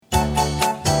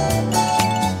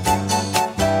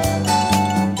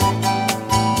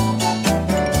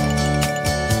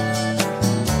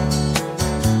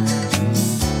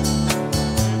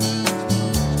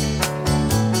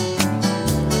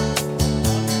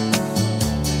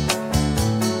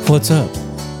What's up?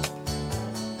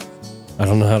 I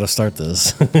don't know how to start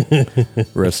this.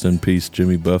 Rest in peace,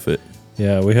 Jimmy Buffett.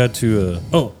 Yeah, we had to...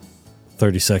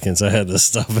 30 seconds. I had to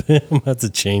stop it. I'm going to have to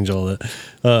change all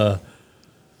that.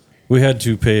 We had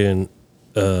to pay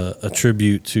a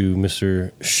tribute to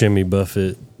Mr. Jimmy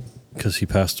Buffett because he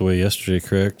passed away yesterday,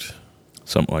 correct?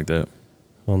 Something like that.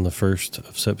 On the 1st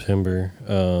of September.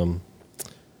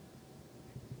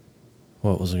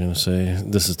 What was I going to say?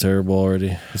 This is terrible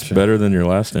already. It's better than your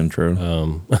last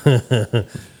intro.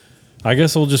 I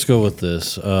guess we'll just go with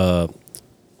this.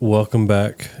 Welcome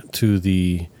back to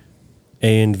the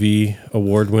A&V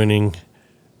award-winning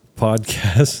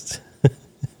podcast.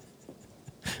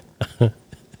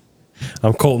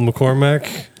 I'm Colton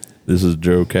McCormack. This is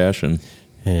Joe Cashin.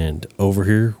 And over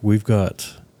here, we've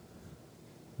got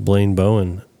Blaine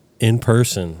Bowen in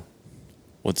person.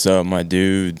 What's up, my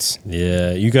dudes?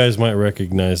 Yeah, you guys might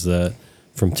recognize that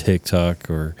from TikTok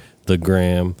or the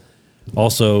Gram.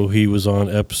 Also, he was on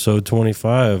episode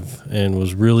 25 and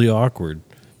was really awkward,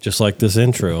 just like this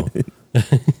intro.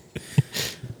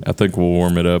 I think we'll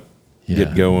warm it up,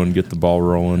 get going, get the ball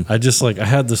rolling. I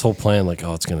had this whole plan, like,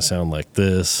 oh, it's going to sound like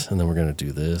this, and then we're going to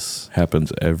do this.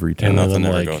 Happens every time. And nothing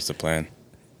ever goes to plan.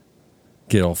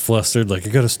 Get all flustered, like,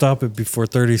 I got to stop it before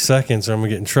 30 seconds or I'm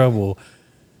going to get in trouble.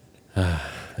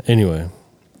 Anyway.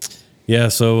 Yeah,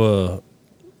 so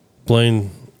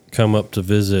Blaine come up to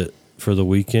visit for the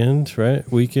weekend, right?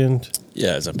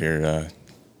 Yeah, it's up here.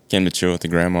 Came to chill with the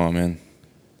grandma, man.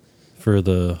 For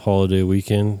the holiday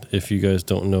weekend. If you guys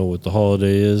don't know what the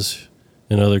holiday is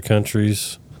in other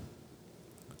countries,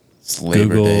 it's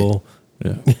Labor Google,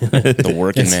 Day. Yeah. The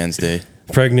working man's day.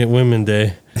 Pregnant Women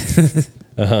Day.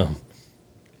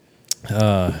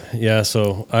 Yeah,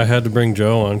 so I had to bring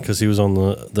Joe on because he was on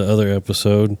the other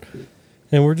episode,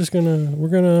 and we're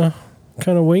gonna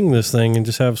kind of wing this thing and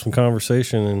just have some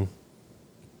conversation and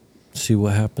see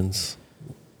what happens.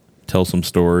 Tell some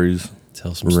stories.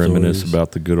 Reminisce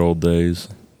about the good old days.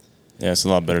 Yeah, it's a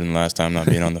lot better than last time not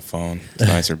being on the phone. It's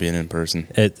nicer being in person.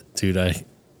 Because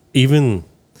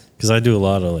I do a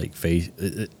lot of like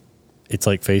it's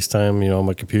like FaceTime, on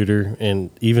my computer, and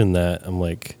even that I'm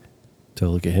like, do I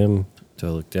look at him? Do I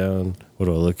look down? What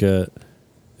do I look at?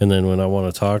 And then when I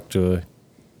want to talk to her,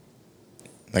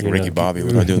 like Ricky Bobby,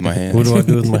 what do I do with my hands? What do I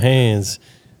do with my hands?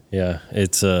 Yeah,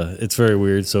 it's very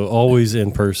weird. So always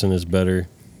in person is better.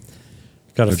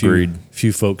 Got a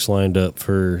few folks lined up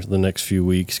for the next few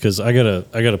weeks because I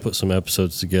gotta put some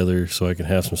episodes together so I can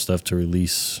have some stuff to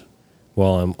release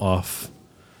while I'm off.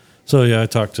 So yeah, I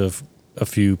talked to a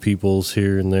few peoples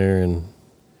here and there and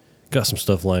got some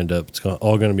stuff lined up. It's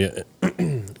all going to be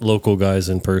local guys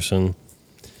in person.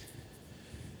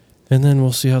 And then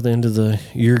we'll see how the end of the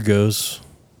year goes.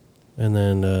 And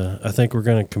then I think we're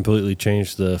going to completely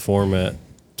change the format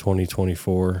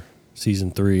 2024,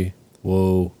 Season 3.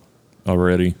 Whoa.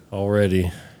 Already.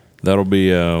 That'll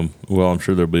be, I'm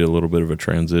sure there'll be a little bit of a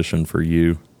transition for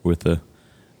you with a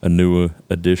new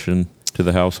addition to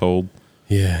the household.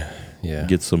 Yeah.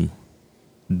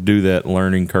 Do that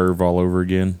learning curve all over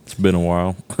again. It's been a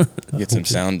while. Get some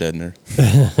sound deadener.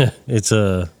 It's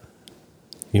I'm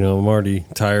already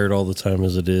tired all the time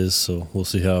as it is, so we'll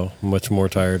see how much more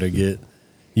tired I get.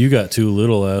 You got 2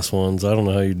 little ass ones. I don't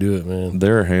know how you do it, man.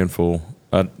 They're a handful.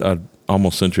 I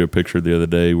almost sent you a picture the other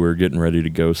day. We were getting ready to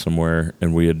go somewhere,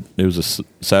 and it was a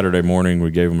Saturday morning. We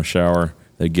gave them a shower.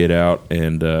 They get out,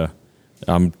 and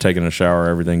I'm taking a shower,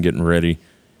 everything getting ready.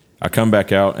 I come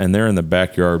back out, and they're in the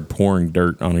backyard pouring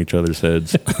dirt on each other's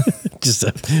heads. Just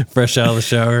fresh out of the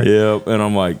shower? Yep, and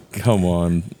I'm like, come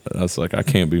on. I was like, I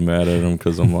can't be mad at them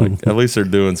because I'm like, at least they're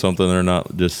doing something. They're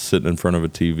not just sitting in front of a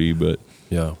TV, but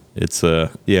yeah, it's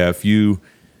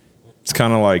it's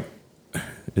kind of like,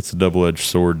 it's a double-edged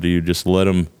sword. Do you just let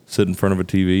them sit in front of a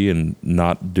TV and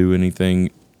not do anything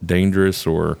dangerous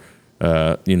or,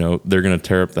 they're going to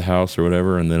tear up the house or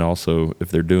whatever, and then also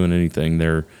if they're doing anything,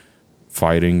 they're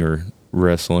fighting or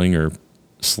wrestling or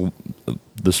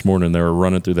this morning they were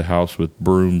running through the house with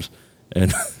brooms,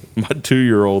 and my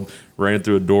 2-year-old ran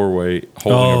through a doorway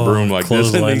holding a broom like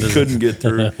this, and he couldn't get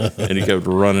through, and he kept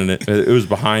running it. It was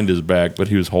behind his back, but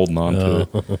he was holding on to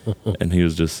it, and he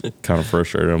was just kind of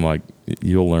frustrated. I'm like,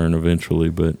 you'll learn eventually,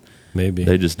 but maybe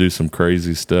they just do some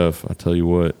crazy stuff. I tell you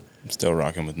what. I'm still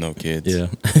rocking with no kids. Yeah.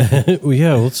 Well,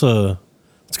 yeah, let's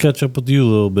catch up with you a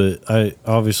little bit.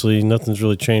 Obviously nothing's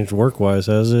really changed work-wise,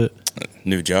 has it?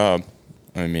 New job,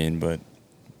 but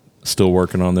still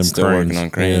working on them. Working on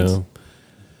cranes. Yeah.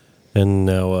 And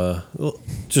now,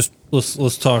 just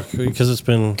let's talk because it's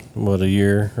been a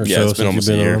year or so it's been since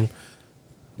you've been on.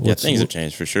 Yeah, things have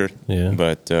changed for sure. Yeah,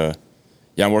 but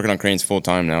I'm working on cranes full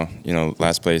time now.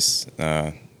 Last place,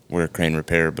 we're crane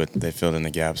repair, but they filled in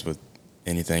the gaps with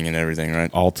anything and everything,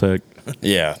 right? All tech.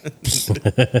 Yeah.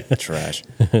 Trash.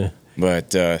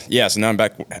 But, yeah, so now I'm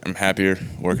back. I'm happier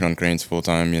working on cranes full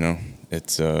time, you know.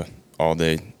 It's all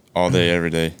day, every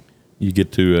day. You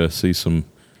get to see some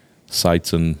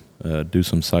sights and do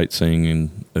some sightseeing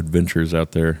and adventures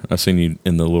out there. I seen you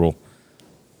in the little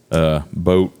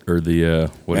boat or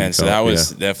the what do you call so that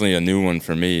was definitely a new one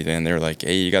for me. And they were like,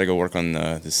 hey, you got to go work on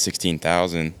the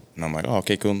 16,000. And I'm like, oh,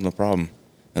 okay, cool, no problem.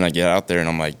 And I get out there and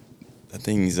I'm like, that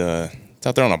thing's it's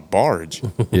out there on a barge.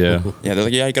 Yeah. Yeah, they're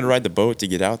like, yeah, you got to ride the boat to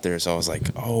get out there. So I was like,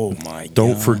 oh my god.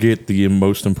 Don't forget the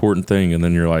most important thing. And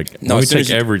then you're like, no, we take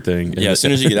everything. Yeah, as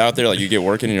soon as you get out there, like you get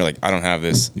working and you're like, I don't have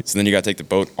this. So then you got to take the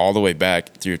boat all the way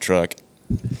back to your truck.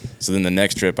 So then the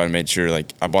next trip, I made sure,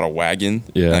 like, I bought a wagon.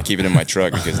 Yeah. And I keep it in my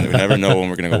truck because we never know when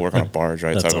we're going to go work on a barge,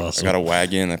 right? That's so awesome. I got a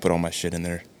wagon. I put all my shit in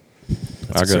there.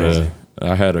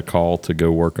 I had a call to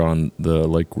go work on the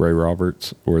Lake Ray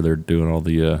Roberts where they're doing all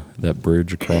the that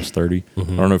bridge across 30.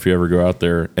 Mm-hmm. I don't know if you ever go out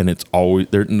there, and it's always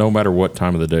there. No matter what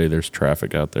time of the day, there's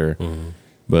traffic out there. Mm-hmm.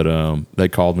 But they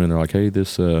called me and they're like, "Hey,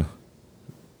 this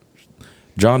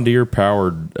John Deere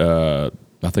powered, I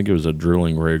think it was a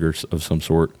drilling rig or of some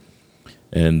sort."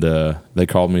 And they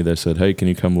called me. They said, "Hey, can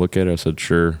you come look at it?" I said,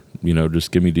 "Sure. You know,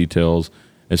 just give me details."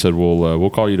 They said, "Well, we'll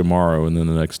call you tomorrow." And then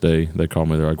the next day, they called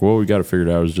me. They're like, "Well, we got to figure it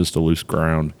out. It was just a loose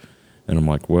ground." And I'm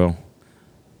like, "Well,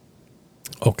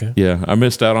 okay, yeah, I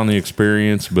missed out on the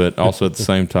experience, but also at the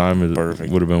same time, it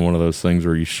would have been one of those things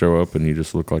where you show up and you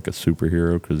just look like a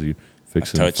superhero because you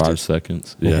fix it in 5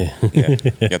 seconds." Yeah, yeah,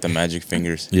 you got the magic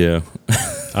fingers. Yeah.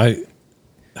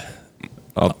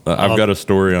 I've got a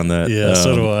story on that. Yeah,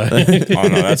 so do I. Oh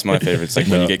no, that's my favorite. It's like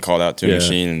when you get called out to a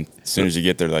machine, and as soon as you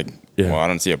get there, like, well, I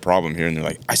don't see a problem here, and they're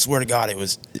like, I swear to God, it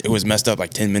was messed up like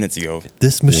 10 minutes ago.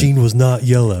 This machine was not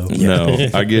yellow. No,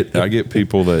 I get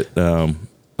people that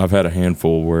I've had a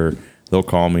handful where they'll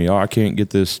call me, "Oh, I can't get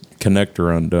this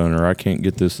connector undone," or "I can't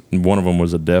get this." And one of them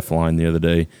was a def line the other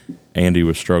day. Andy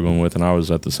was struggling with, and I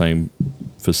was at the same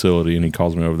facility, and he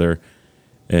calls me over there.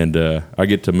 And I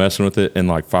get to messing with it, and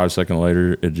like 5 seconds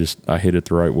later, I hit it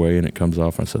the right way, and it comes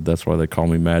off. I said, "That's why they call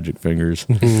me Magic Fingers."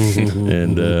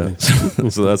 And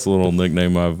so that's a little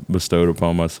nickname I've bestowed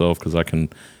upon myself because I can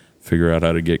figure out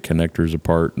how to get connectors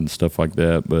apart and stuff like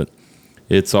that. But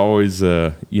it's always,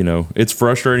 it's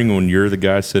frustrating when you're the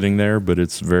guy sitting there, but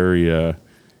it's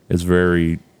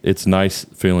nice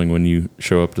feeling when you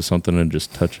show up to something and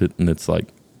just touch it, and it's like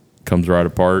comes right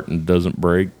apart and doesn't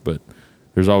break, but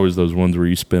there's always those ones where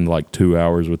you spend like 2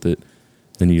 hours with it,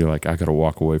 and you're like, I got to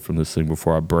walk away from this thing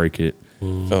before I break it.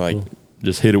 So like,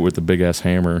 just hit it with the big ass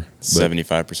hammer.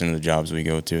 75% of the jobs we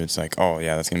go to, it's like, oh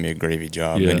yeah, that's gonna be a gravy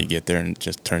job. Yeah. Then you get there and it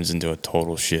just turns into a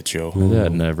total shit show.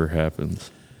 That never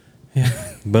happens. Yeah.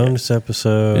 Bonus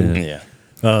episode. Yeah.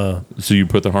 So you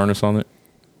put the harness on it?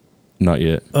 Not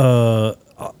yet.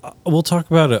 We'll talk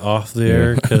about it off the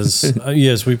air because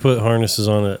yes, we put harnesses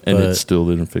on it, and it still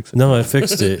didn't fix it. No, I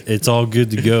fixed it. It's all good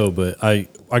to go, but I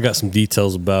got some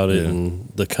details about it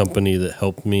and the company that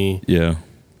helped me. Yeah,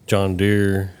 John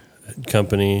Deere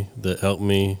company that helped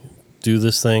me do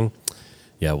this thing.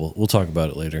 Yeah, we'll talk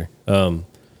about it later.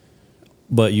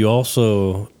 But you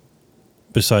also,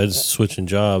 besides switching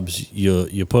jobs,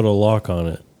 you put a lock on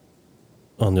it.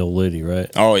 On the old lady, right?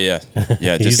 Oh yeah,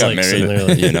 yeah. Just got like married, there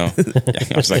like, you know.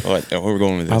 Yeah, I was like, "What? Where are we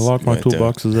going with this?" I lock my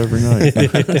toolboxes every night.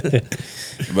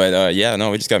 But yeah, no,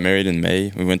 we just got married in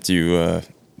May. We went to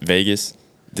Vegas,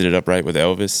 did it upright with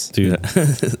Elvis. Dude,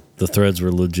 the threads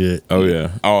were legit. Oh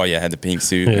yeah. Oh yeah, had the pink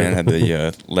suit, man. Had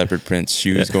the leopard print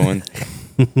shoes going.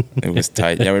 It was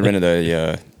tight. Yeah, we rented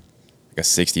a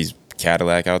 60s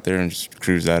Cadillac out there and just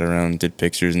cruised that around, did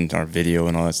pictures and our video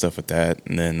and all that stuff with that,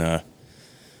 and then.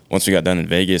 Once we got done in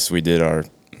Vegas, we did it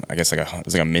was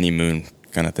like a mini moon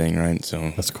kind of thing, right?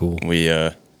 So that's cool. We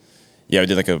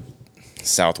did like a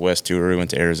Southwest tour. We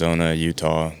went to Arizona,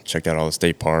 Utah, checked out all the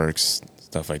state parks,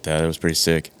 stuff like that. It was pretty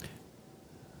sick.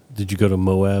 Did you go to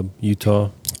Moab, Utah?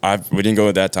 We didn't go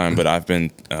at that time, but I've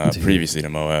been previously to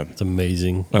Moab. It's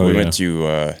amazing. We went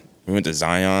to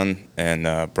Zion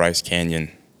and Bryce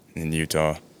Canyon in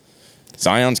Utah.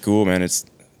 Zion's cool, man. It's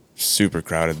super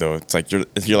crowded though. It's like you're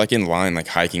like in line, like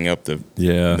hiking up the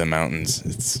mountains.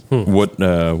 It's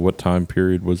what time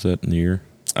period was that in the year?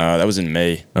 That was in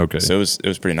May. Okay, so it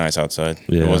was pretty nice outside.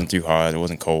 Yeah. It wasn't too hot. It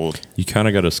wasn't cold. You kind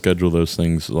of got to schedule those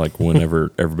things like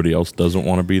whenever everybody else doesn't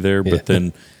want to be there, but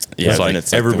then it's like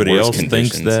everybody else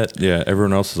thinks that. Yeah,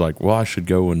 everyone else is like, well, I should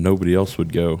go when nobody else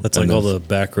would go. That's like all the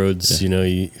back roads. Yeah. You know,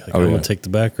 I'm gonna take the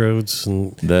back roads,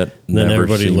 and that then never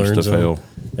everybody seems learns to fail.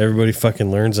 Everybody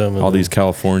fucking learns them. All these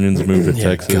Californians move to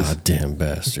Texas. Goddamn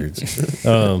bastards.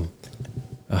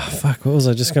 Fuck, what was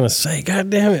I just going to say? God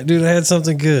damn it, dude, I had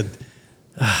something good.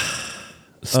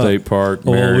 State Park,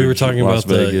 Well, marriage, we were talking Las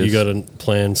about Vegas. you got to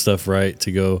plan stuff right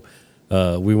to go.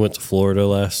 We went to Florida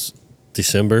last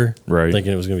December, Right.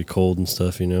 thinking it was going to be cold and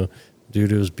stuff,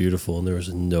 Dude, it was beautiful, and there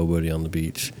was nobody on the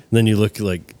beach. And then you look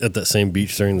like at that same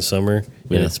beach during the summer,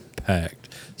 and it's packed.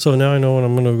 So now I know when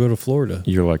I'm going to go to Florida.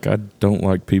 You're like, I don't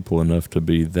like people enough to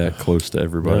be that close to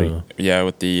everybody. No. Yeah,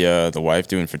 with the wife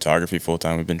doing photography full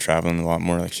time, we've been traveling a lot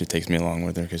more. Like she takes me along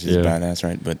with her because she's a badass,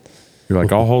 right? But you're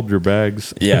like, I'll hold your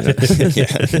bags. Yeah,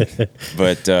 yeah.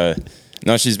 But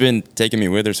no, she's been taking me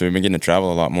with her, so we've been getting to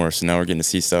travel a lot more. So now we're getting to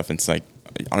see stuff. And it's like,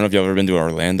 I don't know if y'all ever been to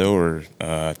Orlando or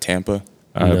Tampa.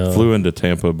 I flew into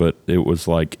Tampa, but it was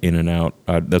like in and out.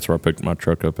 That's where I picked my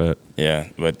truck up at. Yeah,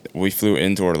 but we flew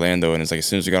into Orlando, and it's like as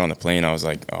soon as we got on the plane, I was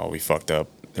like, oh, we fucked up.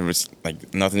 There was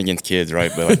like nothing against kids, right?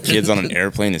 But like kids on an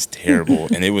airplane is terrible,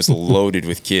 and it was loaded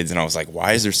with kids. And I was like,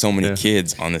 why is there so many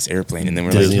kids on this airplane? And then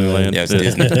we're Disneyland. like, yeah, it's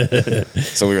Disney.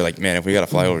 So we were like, man, if we got to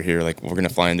fly over here, like we're gonna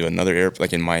fly into another airplane,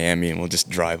 like in Miami, and we'll just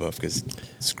drive up because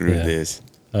screw this.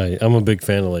 I'm a big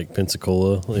fan of like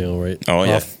Pensacola, right? Oh,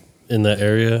 yeah. Off in that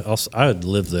area. I would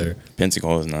live there.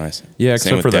 Pensacola is nice. Yeah,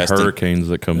 Same except with for the Destin. hurricanes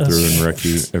that come through and wreck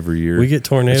you every year. We get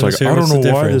tornadoes It's like, here. I don't What's the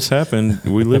know why difference? this happened.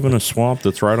 We live in a swamp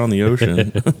that's right on the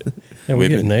ocean. Yeah, we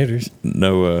get naders.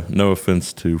 No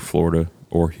offense to Florida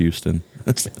or Houston.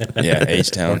 Yeah,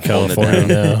 H-Town. California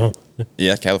now.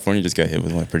 Yeah, California just got hit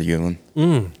with one pretty good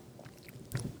one.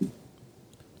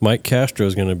 Mike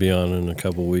Castro's going to be on in a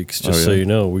couple weeks. Just so you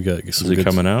know, we got some. Is he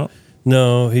coming out?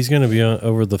 No, he's going to be on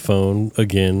over the phone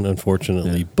again,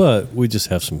 unfortunately. Yeah. But we just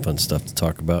have some fun stuff to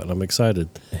talk about, and I'm excited.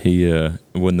 He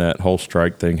when that whole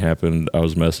strike thing happened, I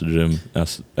was messaging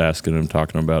him, asking him,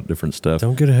 talking about different stuff.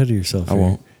 Don't get ahead of yourself. I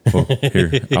won't. Well,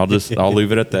 here, I'll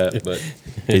leave it at that. But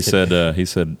he said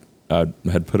I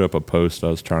had put up a post. I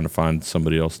was trying to find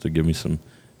somebody else to give me some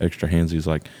extra hands. He's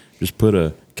like, just put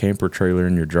a camper trailer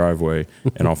in your driveway,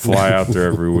 and I'll fly out there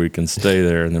every week and stay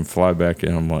there, and then fly back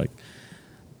in. I'm like,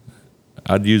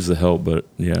 I'd use the help, but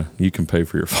yeah, you can pay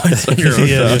for your flights on your own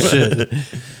time. Shit.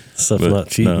 Stuff's not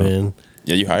cheap, man.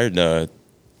 Yeah, you hired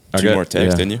two more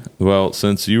techs, didn't you? Well,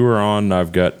 since you were on,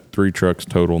 I've got 3 trucks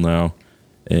total now,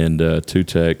 and 2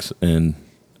 techs, and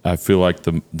I feel like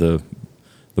the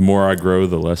more I grow,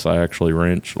 the less I actually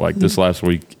wrench. Like this last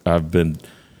week, I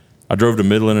drove to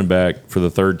Midland and back for the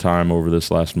 3rd time over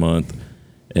this last month,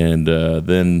 and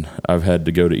then I've had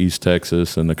to go to East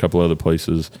Texas and a couple other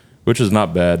places, which is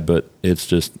not bad, but it's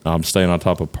just I'm staying on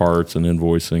top of parts and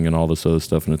invoicing and all this other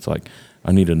stuff, and it's like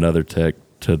I need another tech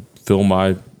to fill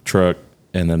my truck,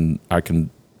 and then I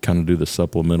can kind of do the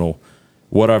supplemental,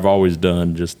 what I've always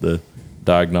done, just the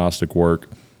diagnostic work,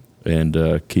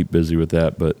 and keep busy with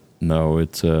that. But no,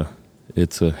 it's a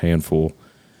handful.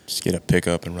 Just get a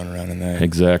pickup and run around in that.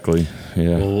 Exactly.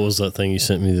 Yeah. Well, what was that thing you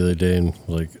sent me the other day? And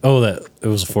like, it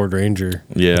was a Ford Ranger.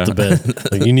 Yeah. With the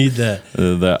bed. Like, you need that.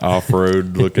 That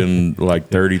off-road looking like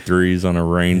 33s on a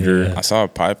Ranger. Yeah. I saw a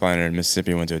pipeliner in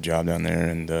Mississippi. Went to a job down there,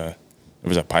 and there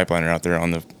was a pipeliner out there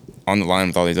on the line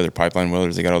with all these other pipeline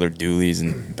welders. They got all their dualies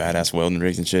and badass welding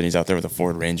rigs and shit. He's out there with a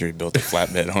Ford Ranger. He built a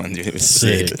flatbed on, dude. It was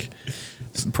sick.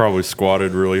 Probably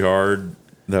squatted really hard.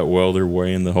 That welder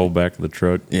weighing the whole back of the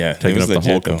truck. Yeah, taking up the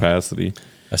whole capacity.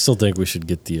 I still think we should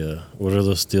get the what are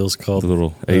those steels called? The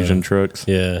little Asian trucks.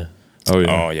 Yeah. Oh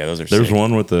yeah. Oh yeah, those are. There's sick.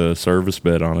 one with a service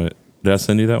bed on it. Did I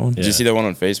send you that one? Did you see that one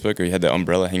on Facebook where he had the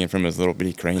umbrella hanging from his little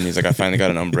bitty crane? He's like, I finally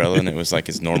got an umbrella, and it was like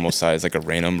his normal size, like a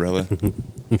rain umbrella.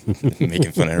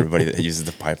 Making fun of everybody that uses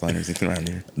the pipeliners around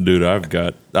here. Dude,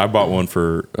 I bought one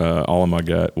for all of my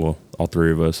guys. Well, all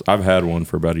 3 of us. I've had one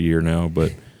for about a year now,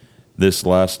 but this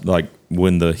last, like,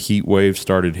 when the heat wave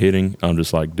started hitting, I'm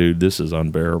just like, dude, this is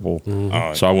unbearable.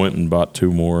 Mm-hmm. So I went and bought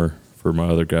 2 more for my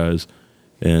other guys,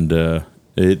 and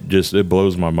it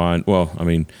blows my mind. Well, I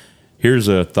mean, here's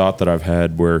a thought that I've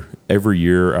had where every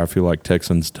year I feel like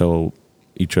Texans tell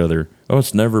each other, oh,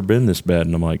 it's never been this bad.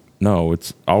 And I'm like, no,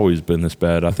 it's always been this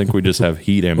bad. I think we just have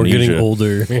heat amnesia. We're getting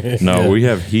older. No, we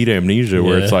have heat amnesia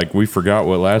where it's like we forgot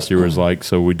what last year was like,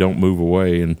 so we don't move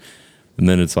away. And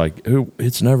then it's like, oh,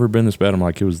 it's never been this bad. I'm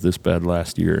like, it was this bad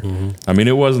last year. Mm-hmm. I mean,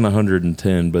 it wasn't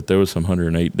 110, but there was some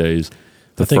 108 days.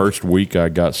 The first week I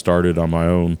got started on my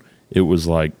own, it was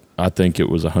like, I think it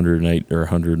was 108 or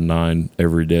 109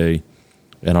 every day.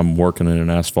 And I'm working in an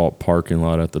asphalt parking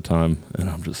lot at the time. And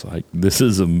I'm just like, this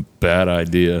is a bad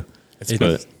idea.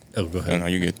 Go ahead. No,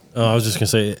 you're good. Oh, I was just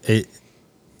going to say,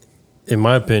 in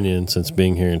my opinion, since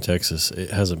being here in Texas,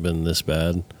 it hasn't been this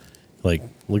bad. Like,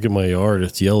 look at my yard.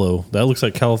 It's yellow. That looks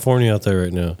like California out there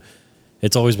right now.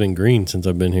 It's always been green since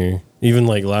I've been here. Even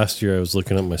like last year, I was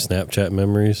looking at my Snapchat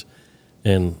memories.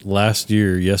 And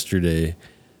yesterday,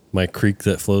 my creek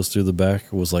that flows through the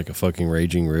back was like a fucking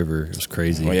raging river. It was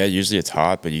crazy. Well, yeah, usually it's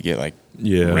hot, but you get like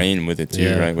rain with it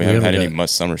too, right? We haven't had any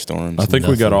summer storms. I think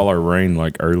we got all our rain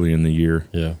like early in the year.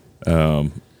 Yeah.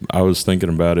 I was thinking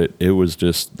about it. It was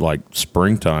just like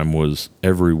springtime was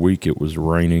every week. It was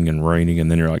raining,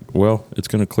 and then you're like, well, it's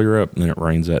going to clear up, and then it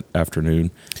rains that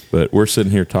afternoon. But we're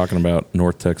sitting here talking about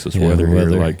North Texas weather here,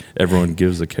 like everyone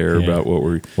gives a care about what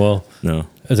we're. Well, no.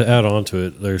 To add on to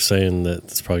it, they're saying that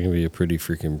it's probably going to be a pretty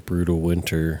freaking brutal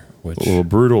winter. Well,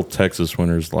 brutal Texas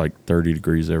winter is like 30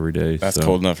 degrees every day. That's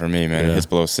cold enough for me, man. Yeah. If it's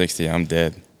below 60, I'm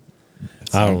dead.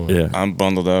 I'm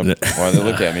bundled up. Why they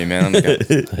look at me, man? I'm like,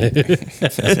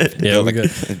 we got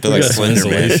like Slender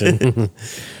Man.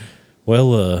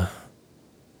 Well,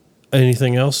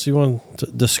 anything else you want to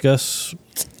discuss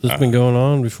that's been going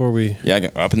on before we? Yeah, I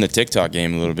got up in the TikTok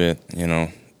game a little bit. You know,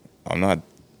 I'm not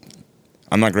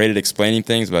great at explaining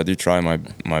things, but I do try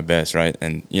my best, right?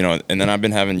 And and then I've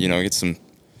been having get some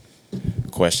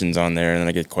questions on there, and then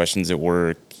I get questions at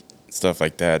work. Stuff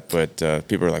like that, but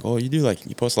people are like, "Oh, you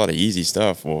post a lot of easy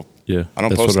stuff." Well, yeah, I don't.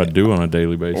 That's post what I do on a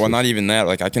daily basis. Well, not even that.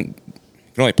 Like I can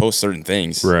only post certain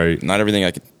things. Right. Not everything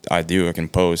I can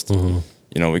post.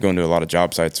 Mm-hmm. We go into a lot of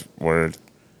job sites where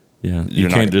you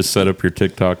can't just set up your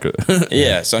TikTok.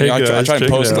 Yeah, so I try and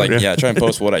post try and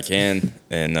post what I can.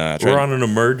 And we're on an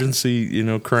emergency,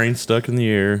 crane stuck in the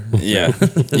air. Yeah,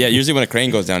 yeah. Usually when a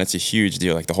crane goes down, it's a huge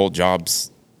deal. Like the whole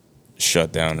job's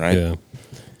shut down, right? Yeah.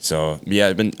 So, yeah,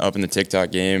 I've been up in the TikTok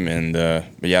game, and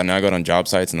but yeah, now I go on job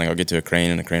sites, and I'll get to a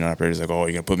crane, and the crane operator's like, "Oh,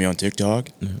 you're going to put me on TikTok?"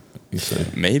 Yeah. You say,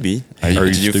 maybe.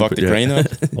 Did you fuck the crane up?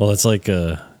 Well, it's like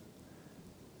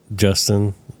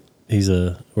Justin. He's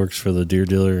works for the deer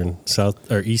dealer in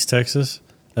South or East Texas.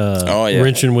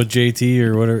 Wrenching with JT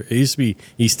or whatever. It used to be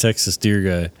East Texas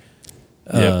deer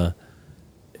guy.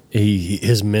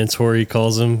 His mentor, he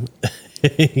calls him.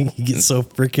 He gets so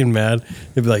freaking mad.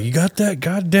 He'd be like, "You got that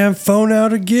goddamn phone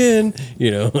out again?"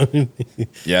 Yeah, I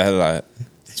had a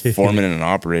foreman and an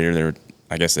operator.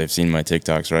 I guess they've seen my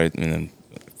TikToks, right? And then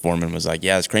foreman was like,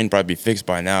 "Yeah, this crane probably be fixed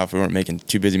by now if we weren't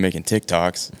too busy making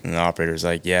TikToks." And the operator's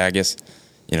like, "Yeah, I guess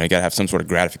you got to have some sort of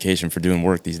gratification for doing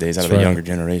work these days out of the younger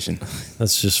generation."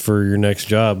 That's just for your next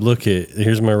job. Look,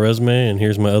 here's my resume and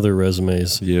here's my other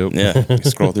resumes. Yep. Yeah,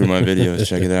 scroll through my videos,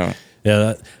 check it out.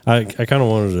 Yeah, I kind of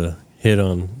wanted to hit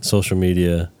on social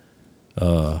media,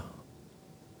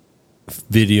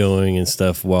 videoing and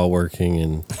stuff while working,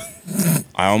 and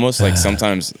I almost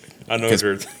sometimes. I know what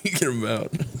you're thinking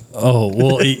about. Oh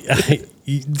well,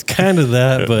 kind of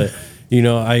that, but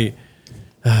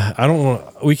I don't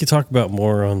want. We could talk about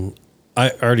more on.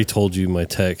 I already told you my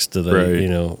text that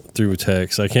through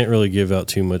text. I can't really give out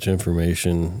too much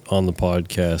information on the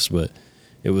podcast, but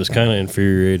it was kind of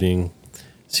infuriating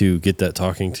to get that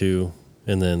talking to.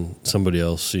 And then somebody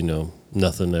else,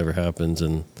 nothing ever happens,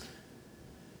 and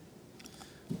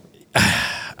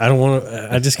I don't want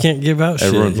to. I just can't give out.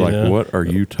 Everyone's shit, like, "What are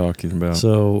you talking about?"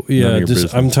 So yeah,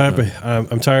 I'm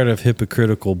tired of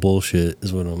hypocritical bullshit.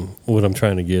 Is what I'm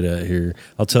trying to get at here.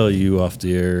 I'll tell you off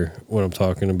the air what I'm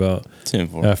talking about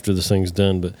after this thing's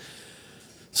done. But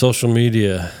social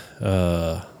media,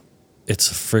 it's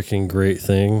a freaking great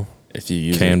thing if you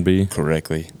use it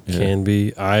correctly. Can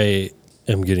be.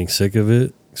 I'm getting sick of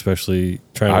it, especially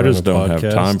trying to I run just don't have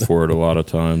time for it a lot of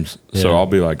times. Yeah. So I'll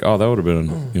be like, "Oh, that would have been,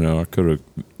 I could have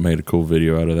made a cool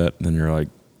video out of that." And then you're like,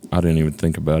 "I didn't even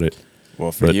think about it."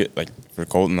 Well, you, for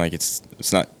Colton,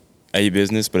 it's not a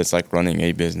business, but it's like running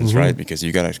a business, right? Because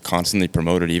you got to constantly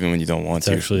promote it even when you don't want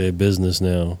to. It's actually a business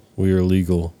now. We are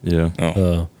legal.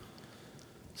 Yeah.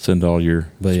 Send all your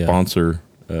sponsor.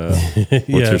 What's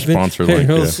your sponsor link?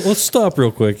 Let's stop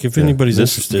real quick. If anybody's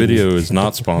interested, this video is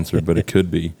not sponsored, but it could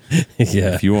be.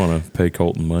 Yeah. If you want to pay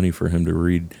Colton money for him to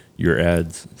read your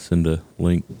ads, send a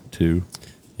link to.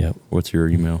 Yep. What's your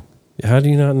email? How do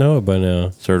you not know it by now?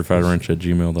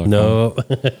 CertifiedWrench@gmail.com. No,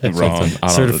 wrong.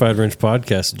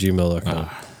 CertifiedWrenchPodcast@gmail.com.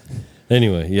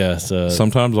 Anyway, yeah.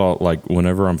 Sometimes I'll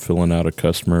whenever I'm filling out a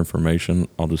customer information,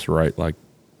 I'll just write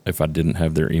if I didn't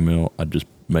have their email, I'd just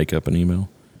make up an email.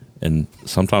 And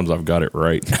sometimes I've got it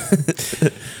right.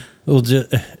 Well, you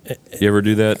ever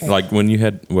do that? Like when you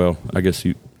had, I guess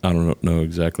I don't know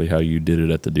exactly how you did it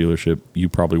at the dealership. You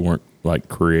probably weren't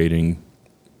creating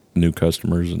new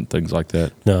customers and things like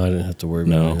that. No, I didn't have to worry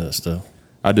about any of that stuff.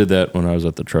 I did that when I was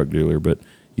at the truck dealer, but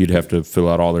you'd have to fill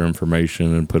out all their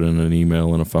information and put in an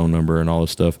email and a phone number and all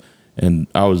this stuff. And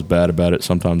I was bad about it.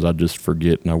 Sometimes I'd just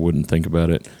forget and I wouldn't think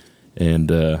about it.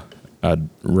 And I'd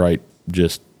write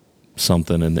just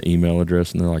something in the email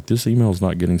address, and they're like, "This email is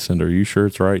not getting sent. Are you sure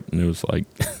it's right?" And it was like,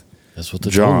 That's what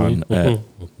they John told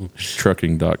me. at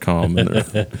trucking.com.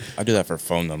 I do that for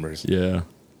phone numbers. Yeah.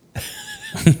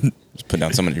 Just put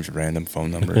down somebody's random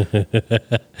phone number.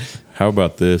 How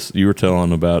about this? You were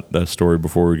telling about that story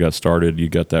before we got started. You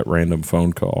got that random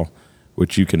phone call,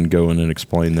 which you can go in and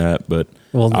explain that. But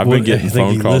I've been getting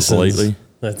phone calls lately.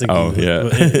 I think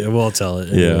yeah. We'll tell it.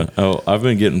 Yeah. Oh, I've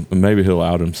been getting, maybe he'll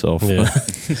out himself. Yeah.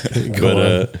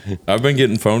 But I've been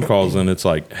getting phone calls and it's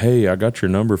like, hey, I got your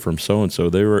number from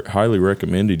so-and-so. They were highly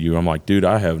recommended you. I'm like, dude,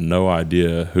 I have no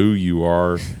idea who you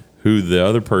are, who the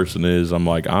other person is. I'm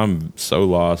like, I'm so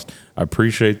lost. I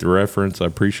appreciate the reference. I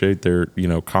appreciate their,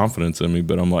 confidence in me,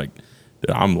 but I'm like,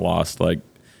 dude, I'm lost. Like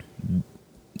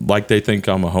they think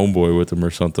I'm a homeboy with them or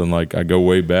something. Like I go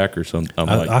way back or something.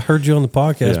 I heard you on the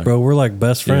podcast, bro. We're like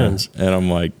best friends. Yeah. And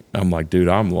I'm like, dude,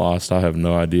 I'm lost. I have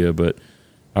no idea. But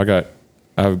I've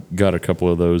got a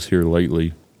couple of those here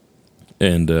lately.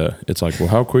 And it's like, well,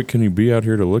 how quick can you be out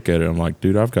here to look at it? I'm like,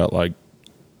 dude, I've got like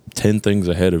 10 things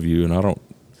ahead of you. And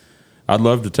I'd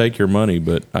love to take your money,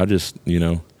 but I just,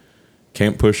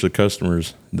 can't push the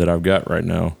customers that I've got right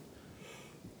now.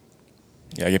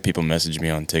 Yeah, I get people message me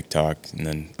on TikTok, and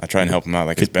then I try and help them out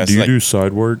as best. Do you do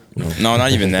side work? No,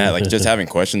 not even that. Just having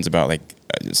questions about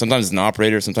sometimes it's an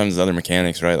operator, sometimes it's other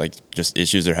mechanics, right? Just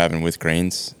issues they're having with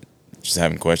cranes. Just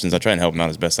having questions. I try and help them out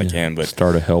as best I can. But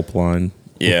start a helpline.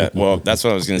 Yeah, well, that's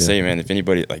what I was gonna say, man. If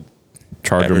anybody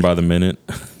charge them by the minute.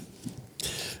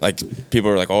 People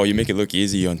are like, "Oh, you make it look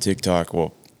easy on TikTok."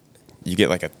 Well, you get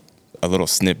a little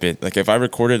snippet. If I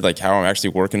recorded how I'm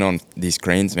actually working on these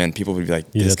cranes, man, people would be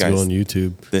like, "This guy's on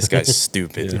YouTube. This guy's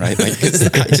stupid," right? I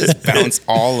just bounce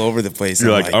all over the place.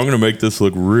 You're I'm going to make this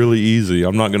look really easy.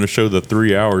 I'm not going to show the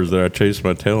 3 hours that I chased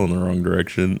my tail in the wrong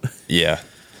direction. Yeah.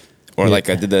 Or I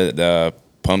did the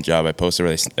pump job. I posted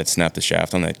where I snapped the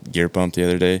shaft on that gear pump the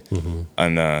other day,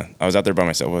 and I was out there by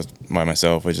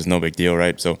myself, which is no big deal,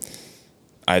 right? So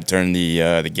I had turned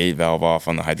the gate valve off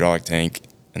on the hydraulic tank,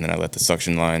 and then I let the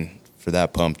suction line for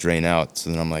that pump drain out. So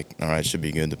then I'm like, all right, should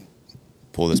be good to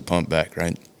pull this pump back,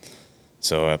 right?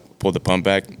 So I pulled the pump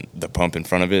back, the pump in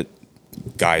front of it,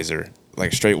 geyser, a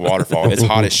straight waterfall. It's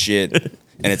hot as shit,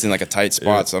 and it's in a tight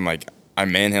spot. So I'm like, I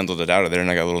manhandled it out of there,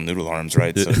 and I got little noodle arms,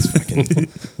 right? So it's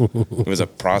it was a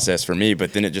process for me,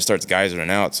 but then it just starts geysering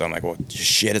out. So I'm like, well,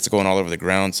 shit, it's going all over the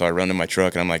ground. So I run to my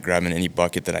truck, and I'm grabbing any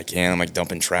bucket that I can. I'm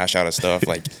dumping trash out of stuff,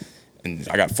 and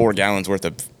I got 4 gallons worth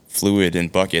of fluid in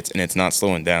buckets, and it's not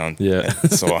slowing down. Yeah.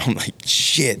 So I'm like,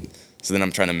 shit. So then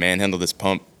I'm trying to manhandle this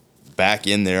pump back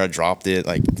in there. I dropped it.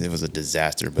 It was a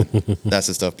disaster, but that's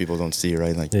the stuff people don't see,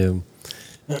 right?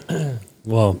 Yeah.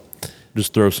 Well,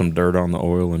 just throw some dirt on the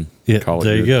oil and call it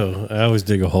there good. You go. I always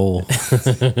dig a hole.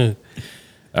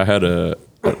 I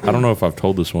don't know if I've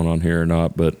told this one on here or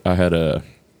not, but I had at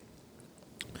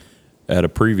a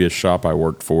previous shop I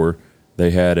worked for,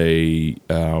 they had a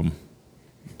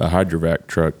hydrovac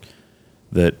truck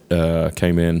that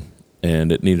came in,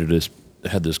 and it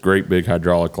had this great big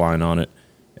hydraulic line on it,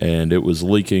 and it was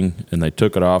leaking, and they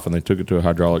took it off and they took it to a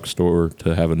hydraulic store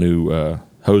to have a new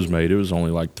hose made. It was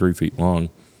only 3 feet long,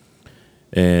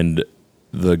 and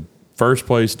the first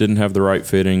place didn't have the right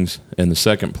fittings, and the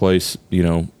second place,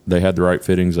 they had the right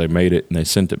fittings. They made it and they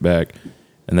sent it back,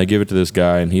 and they give it to this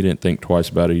guy, and he didn't think twice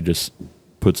about it. He just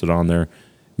puts it on there.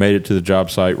 Made it to the job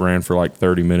site, ran for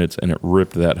 30 minutes, and it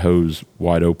ripped that hose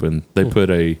wide open. They put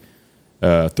a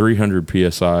 300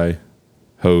 PSI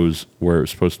hose where it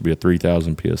was supposed to be a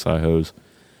 3,000 PSI hose,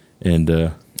 and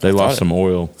they lost some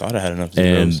oil. Thought I had enough.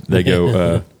 And they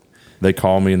go, they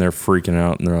call me, and they're freaking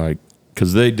out, and they're like,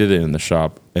 because they did it in the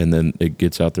shop, and then it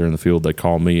gets out there in the field. They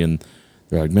call me, and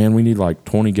they're like, man, we need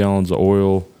 20 gallons of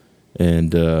oil,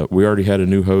 and we already had a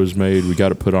new hose made. We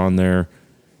got it put on there.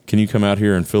 Can you come out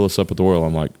here and fill us up with oil?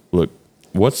 I'm like, look,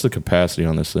 what's the capacity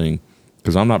on this thing?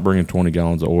 Because I'm not bringing 20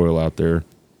 gallons of oil out there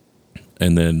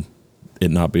and then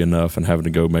it not be enough and having to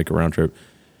go make a round trip.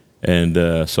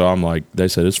 And so I'm like, they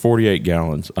said it's 48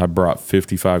 gallons. I brought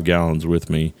 55 gallons with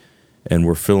me, and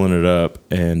we're filling it up.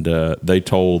 And they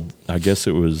told, I guess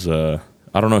it was, I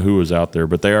don't know who was out there,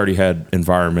 but they already had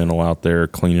environmental out there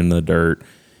cleaning the dirt.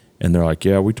 And they're like,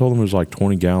 yeah, we told them it was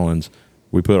 20 gallons.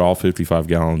 We put all 55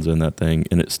 gallons in that thing,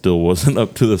 and it still wasn't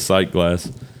up to the sight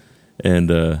glass. And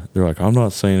they're like, I'm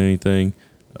not saying anything.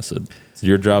 I said, it's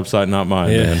your job site, not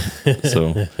mine, man.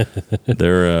 So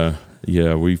they're,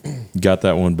 we got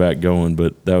that one back going,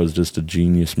 but that was just a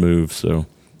genius move. So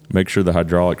make sure the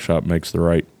hydraulic shop makes the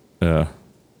right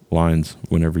lines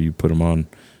whenever you put them on.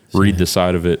 Read the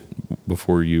side of it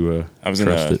before you I was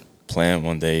trust in a it. plant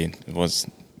one day. It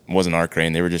wasn't our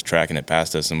crane. They were just tracking it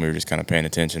past us, and we were just kind of paying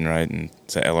attention, right? And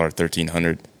it's an LR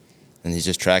 1300. and he's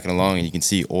just tracking along, and you can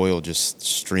see oil just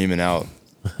streaming out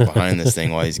behind this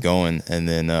thing while he's going. And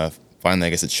then finally, I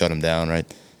guess it shut him down,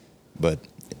 right? But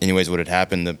anyways, what had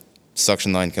happened, the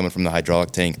suction line coming from the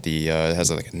hydraulic tank, it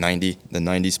has like a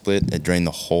 90 split. It drained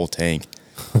the whole tank.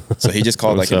 So he just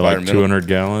called like environmental. Like 200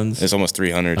 gallons? It's almost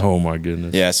 300. Oh my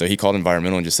goodness. Yeah, so he called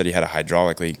environmental and just said he had a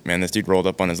hydraulic leak. Man, this dude rolled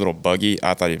up on his little buggy.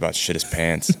 I thought he about shit his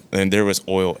pants. And there was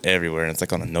oil everywhere, and it's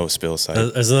like on a no spill site.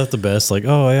 Isn't that the best? Like,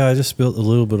 oh yeah, I just spilled a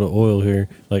little bit of oil here.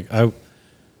 Like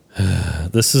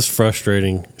this is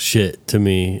frustrating shit to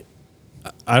me.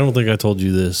 I don't think I told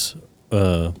you this.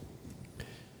 I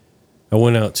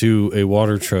went out to a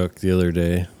water truck the other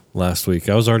day, last week.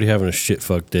 I was already having a shit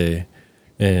fuck day,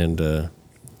 and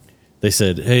they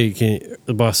said, hey,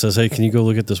 the boss says, hey, can you go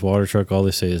look at this water truck? All they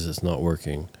say is it's not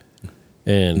working.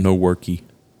 And no worky.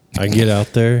 I get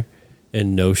out there,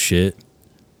 and no shit,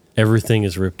 everything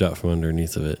is ripped out from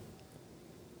underneath of it.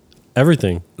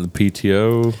 Everything. The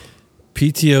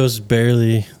PTO's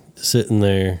barely sitting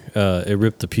there. It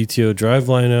ripped the PTO drive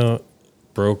line out,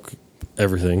 broke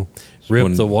everything.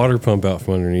 Ripped the water pump out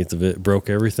from underneath of it,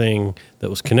 broke everything that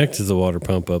was connected to the water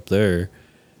pump up there.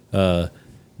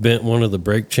 Bent one of the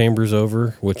brake chambers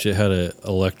over, which it had an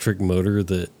electric motor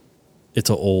that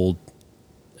it's an old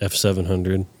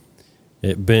F700.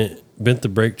 It bent the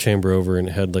brake chamber over, and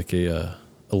it had like a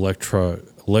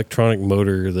electronic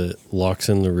motor that locks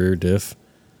in the rear diff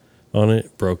on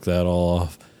it. Broke that all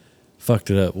off. Fucked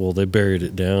it up. Well, they buried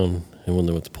it down, and when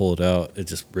they went to pull it out, it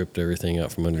just ripped everything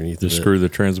out from underneath. Just screw the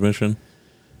transmission?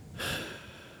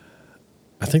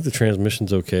 I think the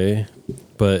transmission's okay,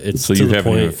 but it's so you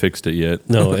haven't even fixed it yet.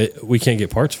 No, we can't get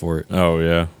parts for it. Oh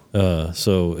yeah.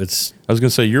 So it's. I was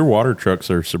gonna say your water trucks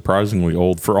are surprisingly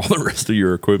old for all the rest of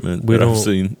your equipment that I've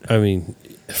seen. I mean,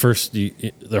 first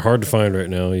they're hard to find right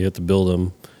now. You have to build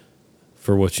them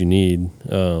for what you need.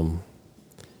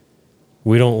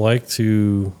 We don't like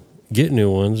to get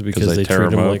new ones because they treat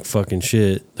them like fucking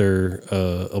shit. They're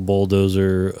a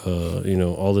bulldozer.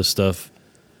 All this stuff.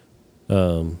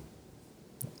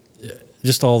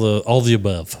 Just all the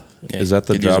above. Yeah, is that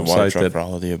the job site that for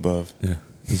all of the above? Yeah.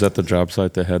 Is that the job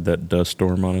site that had that dust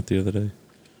storm on it the other day?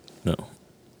 No.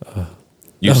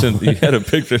 You had a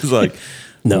picture. It's like,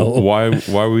 no. Why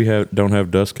we don't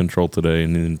have dust control today,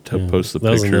 and then post the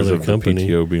pictures of the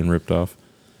PTO being ripped off.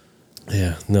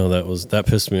 Yeah, no, that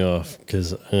pissed me off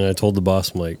because I told the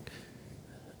boss, I'm like,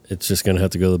 it's just gonna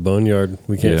have to go to the boneyard.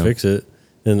 We can't fix it,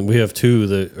 and we have two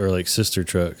that are like sister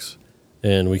trucks.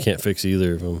 And we can't fix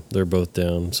either of them. They're both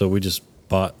down. So we just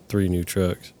bought 3 new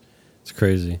trucks. It's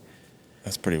crazy.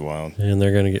 That's pretty wild. And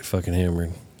they're going to get fucking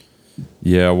hammered.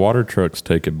 Yeah, water trucks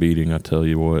take a beating, I tell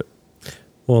you what.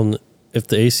 Well, if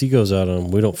the AC goes out on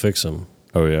them, we don't fix them.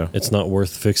 Oh, yeah. It's not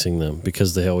worth fixing them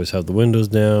because they always have the windows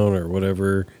down or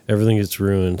whatever. Everything gets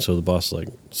ruined. So the boss is like,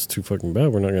 it's too fucking bad.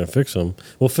 We're not going to fix them.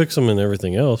 We'll fix them and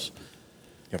everything else.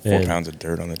 You have 4 pounds of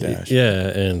dirt on the dash. Yeah,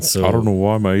 and so I don't know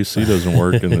why my AC doesn't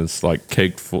work, and it's like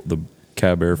caked full. The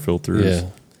cab air filter is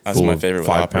that's my favorite.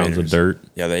 5 pounds of dirt.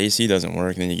 Yeah, the AC doesn't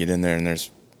work, and then you get in there, and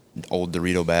there's old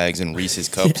Dorito bags and Reese's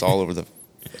cups all over the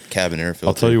cabin air filter.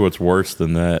 I'll tell you what's worse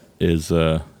than that is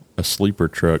a sleeper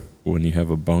truck when you have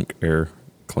a bunk air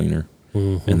cleaner,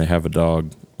 and they have a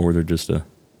dog, or they're just a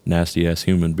nasty ass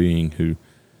human being who,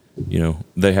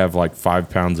 they have like 5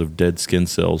 pounds of dead skin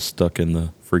cells stuck in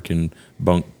the freaking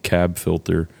bunk cab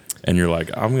filter, and you're like,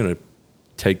 I'm gonna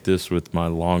take this with my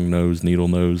long nose, needle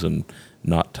nose, and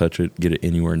not touch it, get it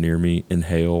anywhere near me,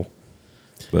 inhale.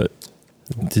 But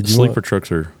sleeper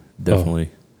trucks are definitely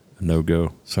a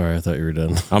no-go. Sorry, I thought you were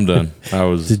done. I'm done. I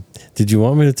was. Did you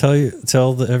want me to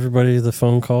tell everybody the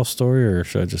phone call story, or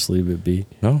should I just leave it be?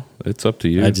 No, it's up to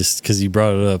you. Because you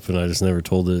brought it up, and I just never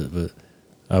told it. But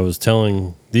I was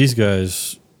telling these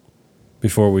guys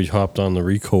before we hopped on the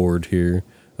record here.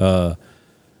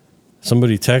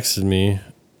 Somebody texted me,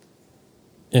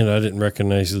 and I didn't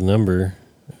recognize the number.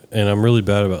 And I'm really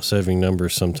bad about saving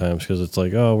numbers sometimes because it's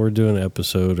like, oh, we're doing an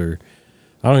episode, or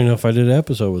I don't even know if I did an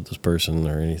episode with this person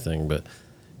or anything. But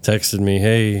texted me,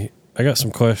 hey, I got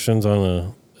some questions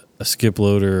on a skip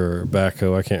loader or a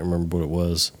backhoe. I can't remember what it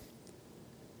was.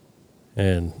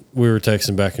 And we were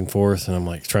texting back and forth, and I'm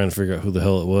like trying to figure out who the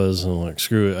hell it was. And I'm like,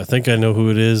 screw it. I think I know who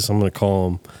it is. I'm going to call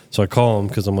him. So I call him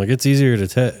because I'm like, it's easier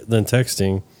than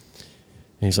texting.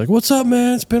 And he's like, what's up,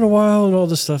 man? It's been a while and all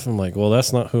this stuff. I'm like, well,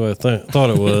 that's not who I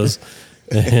thought it was.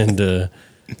 And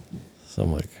so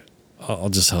I'm like, I'll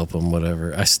just help him,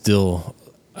 whatever.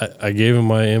 I gave him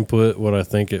my input, what I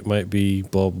think it might be,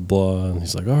 blah, blah, blah. And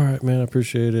he's like, all right, man, I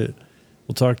appreciate it.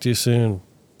 We'll talk to you soon.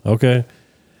 Okay.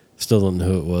 Still don't know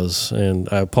who it was. And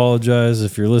I apologize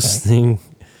if you're listening.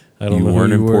 I don't you know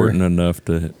weren't who you important were. enough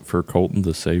for Colton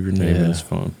to save your name. Yeah. It's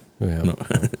fun. Yeah. No.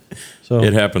 So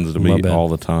It happens to my me bad. all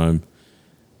the time.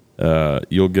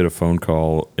 You'll get a phone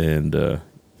call, and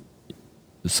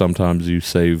sometimes you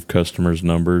save customers'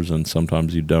 numbers, and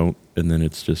sometimes you don't. And then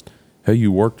it's just, hey,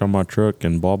 you worked on my truck,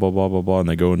 and blah blah blah blah blah. And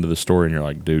they go into the store, and you're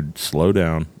like, dude, slow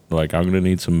down. Like, I'm gonna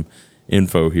need some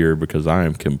info here because I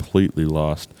am completely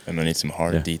lost. I'm gonna need some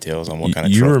hard Yeah. details on what kind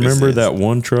of You truck remember this is. that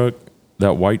one truck,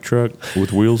 that white truck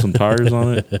with wheels and tires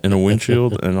on it and a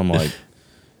windshield? And I'm like,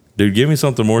 dude, give me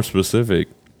something more specific.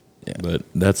 Yeah. But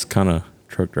that's kind of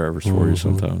truck drivers for you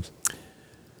sometimes.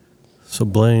 So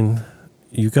Blaine,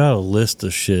 you got a list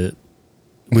of shit.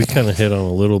 We kind of hit on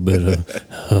a little bit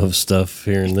of stuff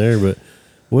here and there, but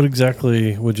what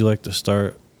exactly would you like to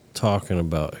start talking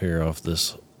about here off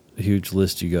this huge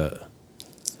list you got?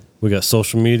 We got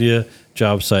social media,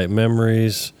 job site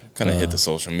memories. Kind of hit the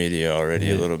social media already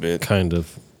a little bit. Kind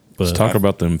of. But Let's talk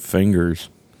about them fingers.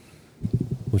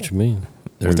 what you mean?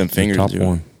 What them The fingers top do.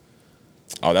 one.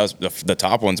 Oh, that was the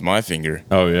top one's my finger.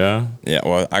 Oh, yeah? Yeah,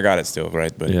 well, I got it still,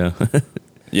 right? But Yeah.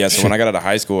 yeah, so when I got out of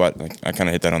high school, I kind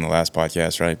of hit that on the last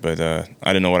podcast, right? But I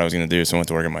didn't know what I was going to do, so I went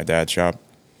to work at my dad's shop.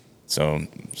 So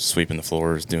sweeping the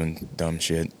floors, doing dumb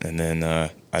shit. And then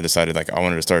I decided, like, I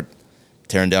wanted to start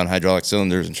tearing down hydraulic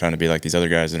cylinders and trying to be like these other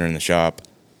guys that are in the shop.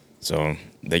 So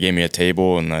they gave me a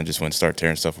table, and I just went to start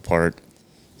tearing stuff apart.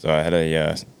 So I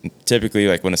had typically,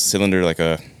 like, when a cylinder, like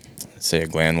say a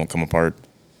gland won't come apart,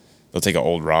 they'll take an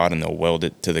old rod and they'll weld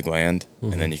it to the gland,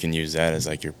 and then you can use that as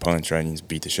like your punch, right? And you just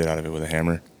beat the shit out of it with a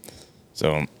hammer.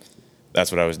 So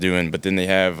that's what I was doing. But then they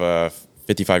have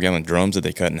 55-gallon drums that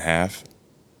they cut in half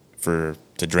to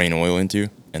drain oil into,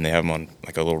 and they have them on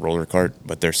like a little roller cart,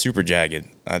 but they're super jagged.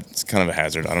 It's kind of a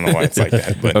hazard. I don't know why it's like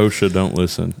that, but OSHA, don't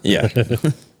listen. yeah.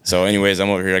 So anyways, I'm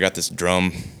over here. I got this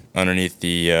drum underneath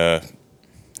the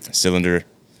cylinder,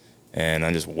 and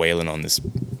I'm just wailing on this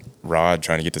rod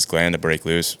trying to get this gland to break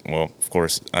loose. Well, of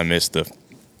course, I missed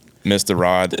the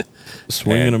rod.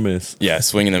 Swing and a miss. Yeah,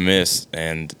 swing and a miss,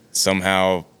 and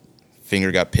somehow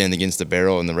finger got pinned against the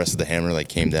barrel, and the rest of the hammer like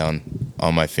came down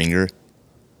on my finger.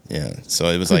 Yeah, so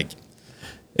it was like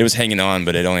it was hanging on,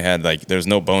 but it only had like there was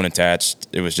no bone attached.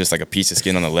 It was just like a piece of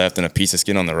skin on the left and a piece of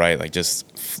skin on the right, like just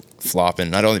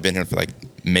flopping. I'd only been here for like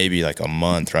maybe like a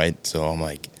month, right? So I'm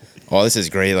like, oh, this is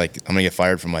great. Like, I'm gonna get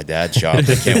fired from my dad's shop.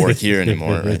 I can't work here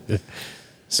anymore, right?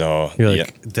 So You're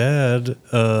like, Dad,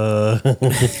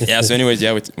 yeah. So anyways,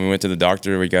 yeah, we went to the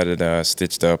doctor. We got it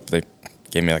stitched up. They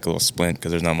gave me like a little splint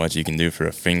because there's not much you can do for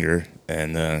a finger.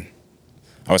 And I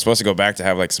was supposed to go back to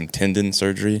have like some tendon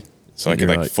surgery so I could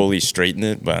like fully straighten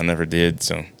it, but I never did.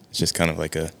 So it's just kind of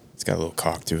like it's got a little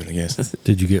cock to it, I guess.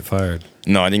 did you get fired?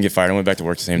 No, I didn't get fired. I went back to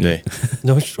work the same day.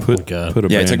 No, oh my God. Put a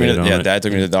Yeah, Band-Aid on it. Dad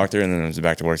took me to the doctor, and then I was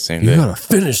back to work the same You day. gotta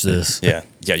finish this. Yeah,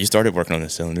 you started working on the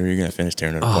cylinder. You're gonna finish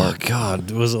tearing it Oh apart. God,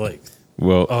 was it like?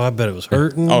 Well, Oh, I bet it was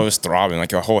hurting. Oh, it was throbbing.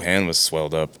 Like my whole hand was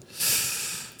swelled up.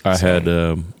 I had,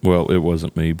 well, it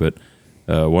wasn't me, but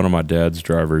one of my dad's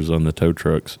drivers on the tow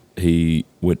trucks, he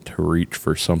went to reach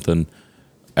for something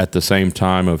at the same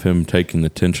time of him taking the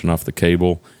tension off the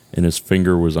cable, and his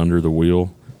finger was under the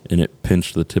wheel, and it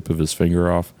pinched the tip of his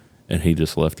finger off, and he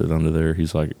just left it under there.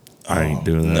 He's like, I ain't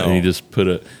doing that. no. And he just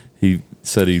he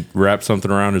said he wrapped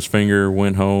something around his finger,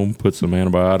 went home, put some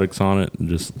antibiotics on it, and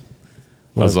just,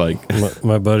 I was like,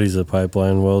 my buddy's a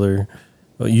pipeline welder.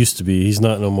 Well, used to be. He's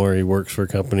not no more. He works for a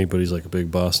company, but he's like a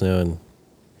big boss now, and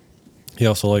he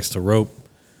also likes to rope.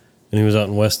 And he was out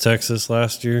in West Texas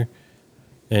last year,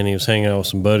 and he was hanging out with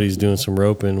some buddies doing some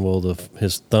roping. Well,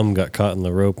 his thumb got caught in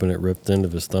the rope, and it ripped the end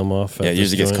of his thumb off. Yeah, it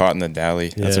usually gets joint. caught in the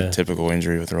dally. That's Yeah. a typical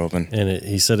injury with roping. And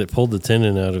he said it pulled the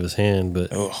tendon out of his hand,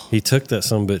 but Ugh. he took that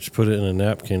sumbitch, put it in a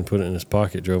napkin, put it in his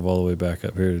pocket, drove all the way back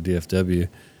up here to DFW.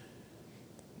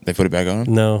 They put it back on?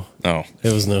 No, Oh.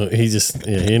 it was no. He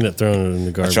ended up throwing it in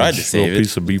the garbage. tried to save little it.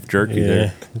 piece of beef jerky Yeah,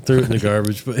 there. threw it in the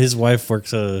garbage. But his wife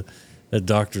works at a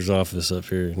doctor's office up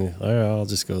here. And he's like, all right, I'll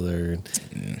just go there.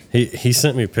 And he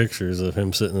sent me pictures of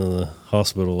him sitting in the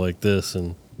hospital like this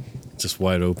and just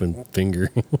wide open finger.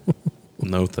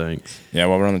 No thanks. Yeah,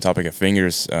 while we're on the topic of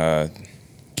fingers,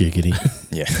 Giggity.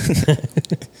 yeah.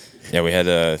 Yeah, we had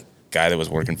a guy that was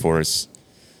working for us.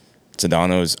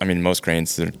 Sedano's, I mean, most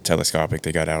cranes, they're telescopic.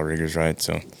 They got outriggers, right?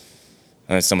 So,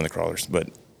 some of the crawlers. But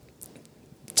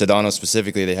Sedano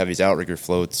specifically, they have these outrigger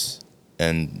floats,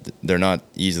 and they're not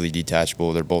easily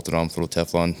detachable. They're bolted on with little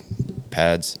Teflon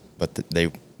pads, but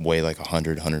they weigh like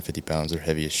 100, 150 pounds. They're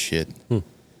heavy as shit.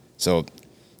 So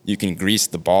you can grease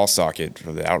the ball socket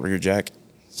for the outrigger jack.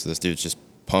 So this dude's just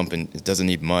pumping. It doesn't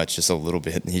need much, just a little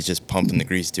bit. And he's just pumping the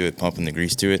grease to it, pumping the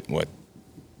grease to it. What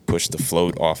pushed the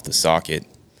float off the socket,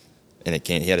 and it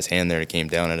came. He had his hand there, and it came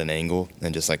down at an angle,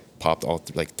 and just like popped all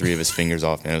like 3 of his fingers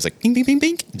off, and it was like bing, bing, bing,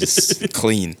 bing, just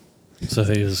clean. So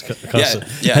he was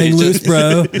yeah, hang loose,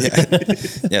 bro.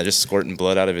 yeah, just squirting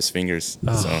blood out of his fingers.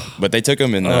 So, but they took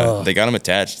him and they got him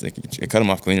attached. They cut him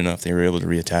off clean enough. They were able to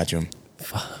reattach him.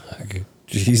 Fuck.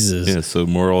 Jesus. Yeah, so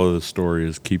moral of the story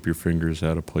is keep your fingers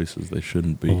out of places they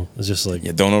shouldn't be. It's just like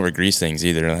don't over grease things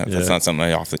either. That's not something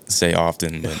I say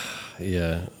often. But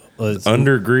yeah,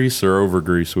 under grease or over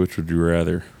grease, which would you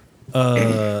rather?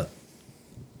 Over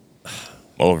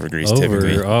grease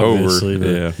typically. Obviously,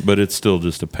 but it's still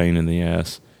just a pain in the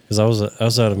ass. Because I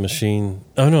was at a machine.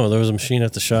 Oh no, there was a machine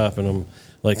at the shop, and I'm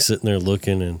like sitting there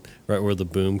looking, and right where the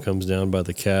boom comes down by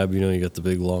the cab, you got the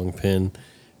big long pin,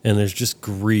 and there's just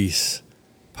grease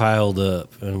piled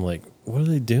up, and I'm like, what are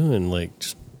they doing? Like,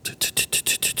 just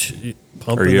pumping.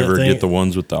 Or you ever that thing? get the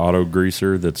ones with the auto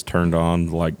greaser that's turned on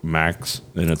like max,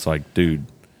 and it's like, dude,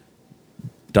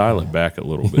 dial it back a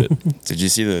little bit. Did you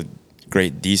see the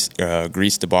great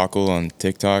grease debacle on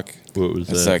TikTok? What was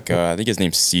it's that? like I think his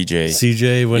name's CJ.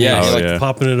 CJ when he was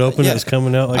popping it open, it was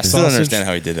coming out like I still sausage. don't understand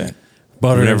how he did that.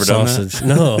 Butter You've and never done sausage. that?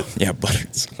 No. Yeah,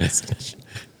 buttered sausage.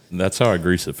 That's how I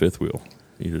grease a fifth wheel.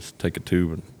 You just take a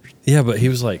tube and Yeah, but he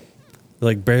was like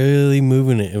barely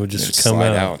moving it. It would just come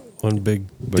out. One big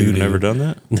But you've never done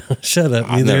that? Shut up.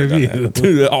 I've Neither never of done you.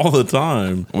 Dude, all the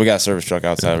time. We got a service truck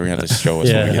outside. We're gonna have to show us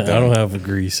when we get I done. don't have a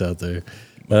grease out there.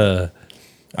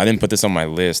 I didn't put this on my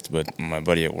list, but my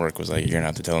buddy at work was like, "You're gonna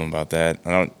have to tell him about that."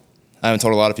 I haven't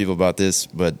told a lot of people about this,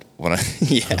 but when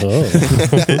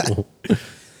Oh.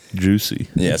 Juicy.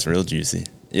 yeah, it's real juicy.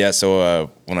 Yeah,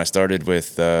 so when I started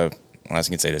with, I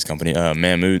can say this company,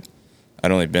 Mammut,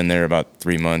 I'd only been there about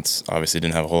 3 months. Obviously,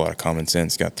 didn't have a whole lot of common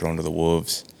sense. Got thrown to the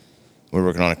wolves. We were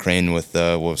working on a crane with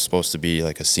what was supposed to be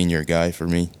like a senior guy for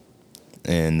me,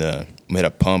 and we had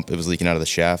a pump. It was leaking out of the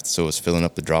shaft, so it was filling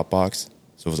up the drop box.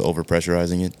 So it was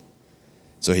overpressurizing it.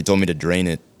 So he told me to drain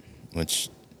it, which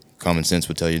common sense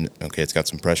would tell you, okay, it's got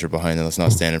some pressure behind it. Let's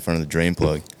not stand in front of the drain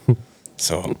plug.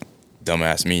 So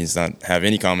dumbass me does not have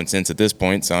any common sense at this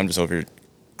point. So I'm just over here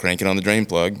cranking on the drain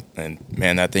plug. And,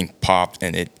 man, that thing popped,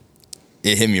 and it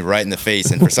hit me right in the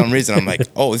face. And for some reason, I'm like,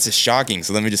 oh, this is shocking.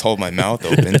 So let me just hold my mouth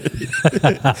open.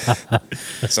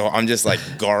 So I'm just, like,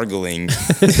 gargling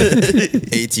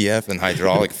ATF and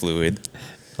hydraulic fluid.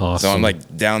 Awesome. So I'm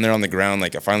like down there on the ground,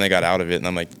 like I finally got out of it, and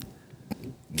I'm like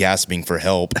gasping for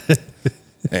help.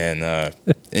 And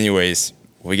anyways,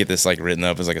 we get this like written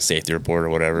up as like a safety report or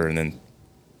whatever, and then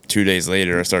 2 days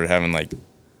later, I started having like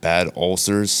bad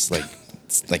ulcers,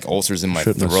 like ulcers in my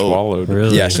Shouldn't throat. have swallowed.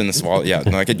 Really? Yeah, I shouldn't have swallowed. Yeah,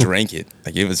 no, I could drink it.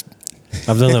 Like it was.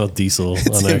 I've done that with diesel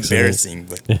It's on accident. embarrassing,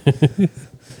 but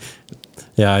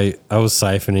Yeah, I was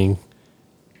siphoning,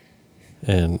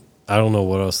 and I don't know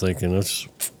what I was thinking. It's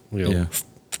Yeah.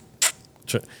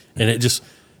 and it just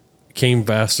came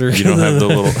faster. You don't have the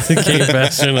little. It came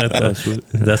faster than I thought.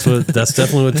 That's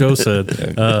definitely what Joe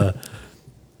said.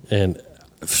 And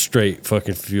straight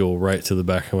fucking fuel right to the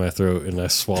back of my throat, and I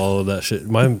swallowed that shit.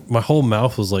 My whole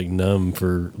mouth was like numb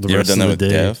for the you ever rest done of that the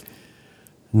with day. Dev?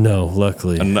 No,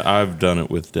 luckily. And I've done it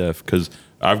with Def because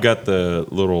I've got the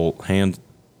little hand,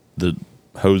 the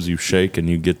hose you shake and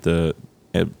you get the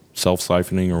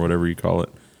self-siphoning or whatever you call it.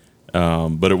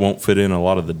 But it won't fit in a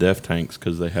lot of the Def tanks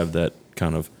because they have that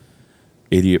kind of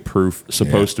idiot-proof,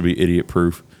 supposed to be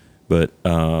idiot-proof. But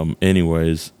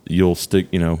anyways, you'll stick,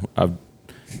 I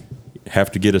have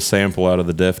to get a sample out of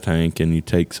the Def tank, and you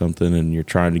take something and you're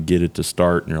trying to get it to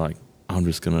start, and you're like, I'm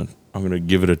gonna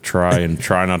give it a try and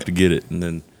try not to get it, and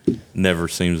then never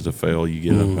seems to fail. You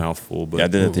get a mouthful. But Yeah, I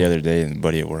did it the other day, and a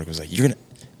buddy at work was like, "You're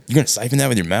gonna siphon that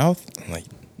with your mouth?" I'm like,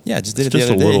 "Yeah, I just did it the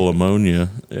just other a day." little ammonia.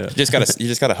 Yeah, You just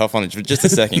gotta huff on it for just a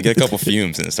second, get a couple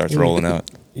fumes, and it starts rolling out.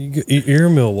 You're a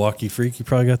Milwaukee freak. You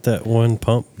probably got that one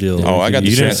pump deal. Oh, I got the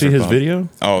you didn't transfer see his pump. video?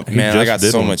 Oh He man, I just got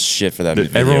did so one. much shit for that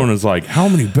video. Everyone was like, "How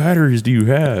many batteries do you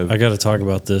have?" I got to talk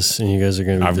about this, and you guys are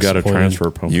going to be I've got a disappointed.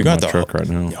 transfer pump You in got my the truck right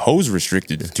now. hose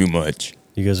restricted too much.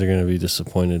 You guys are going to be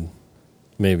disappointed,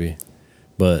 maybe.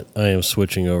 But I am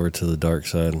switching over to the dark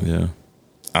side. Yeah,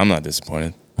 I'm not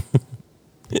disappointed.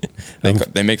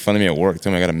 They make fun of me at work.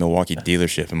 Tell me I got a Milwaukee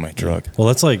dealership in my truck. Well,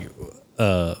 that's like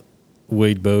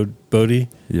Wade Bodie.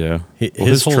 yeah. His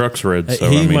His truck's red, so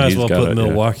he I mean, might as he's well got put it,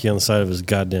 Milwaukee on the side of his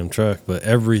goddamn truck. But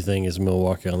everything is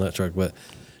Milwaukee on that truck. But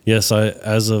yes,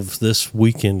 as of this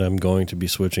weekend, I'm going to be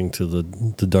switching to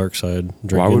the dark side. Yeah.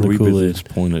 Drinking Why would the we be Kool-Aid.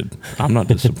 disappointed? I'm not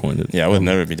disappointed. Yeah, I would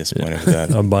never be disappointed with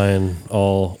that. I'm buying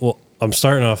all. Well, I'm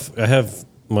starting off. I have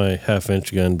my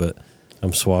 1/2-inch gun, but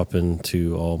I'm swapping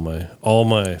to all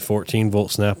my 14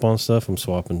 volt snap-on stuff. I'm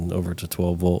swapping over to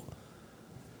 12 volt.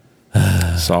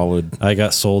 Solid. I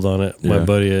got sold on it. My Yeah.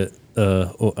 buddy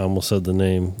I almost said the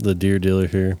name, the deer dealer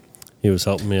here. He was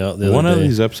helping me out the other day. One of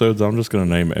these episodes, I'm just going to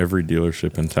name every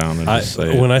dealership in town and just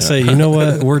say when I say, you know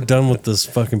what, we're done with this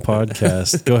fucking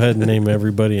podcast. Go ahead and name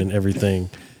everybody and everything.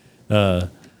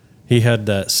 He had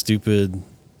that stupid.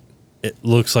 It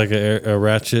looks like a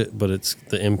ratchet, but it's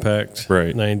the Impact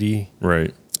 90.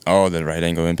 Right. Oh, the right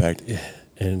angle impact.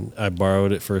 And I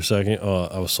borrowed it for a second. Oh,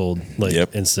 I was sold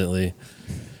instantly.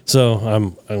 So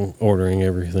I'm ordering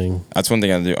everything. That's one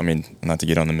thing I do. I mean, not to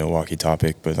get on the Milwaukee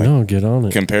topic, but no, get on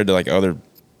it. Compared to like other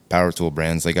power tool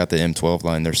brands, they got the M12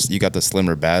 line. You got the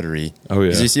slimmer battery. Oh yeah.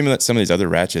 Because you see some of these other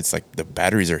ratchets, like the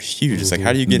batteries are huge. It's like,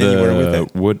 how do you get anywhere with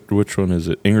it? Which one is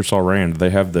it? Ingersoll Rand.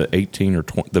 They have the 18 or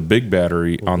 20, the big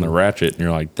battery on the ratchet, and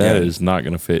you're like, that is not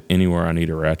going to fit anywhere I need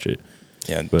a ratchet.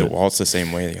 Yeah, DeWalt's the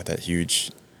same way. They got that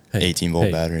huge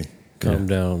 18-volt battery. Calm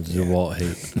down, DeWalt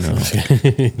hate.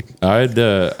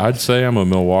 No. I'd say I'm a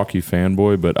Milwaukee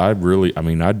fanboy, but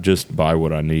I'd just buy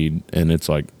what I need, and it's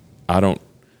like I don't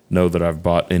know that I've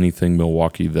bought anything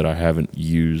Milwaukee that I haven't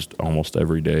used almost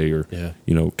every day or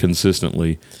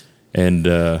consistently. And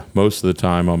most of the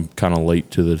time, I'm kind of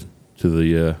late to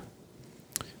the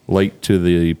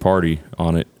party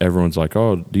on it. Everyone's like,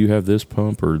 "Oh, do you have this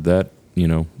pump or that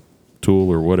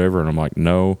tool or whatever?" And I'm like,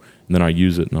 "No." And then I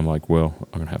use it, and I'm like, "Well,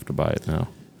 I'm gonna have to buy it now."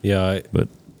 Yeah, but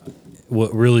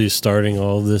what really is starting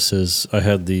all of this is I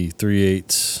had the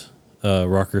 3/8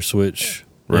 rocker switch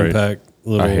Impact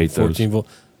little 14 volt.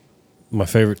 My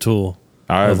favorite tool.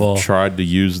 I've tried to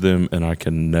use them, and I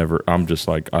can never. I'm just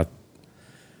like I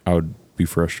would be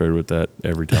frustrated with that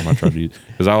every time I try to use,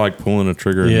 because I like pulling a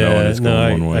trigger and knowing it's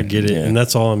going one way. I get it, and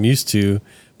that's all I'm used to.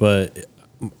 But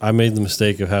I made the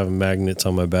mistake of having magnets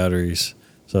on my batteries.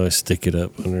 So I stick it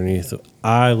up underneath.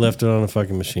 I left it on a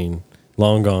fucking machine.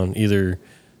 Long gone. Either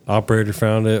operator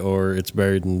found it or it's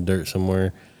buried in the dirt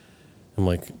somewhere. I'm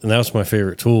like, and that was my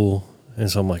favorite tool.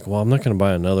 And so I'm like, well, I'm not going to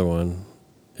buy another one.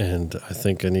 And I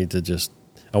think I need to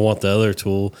I want the other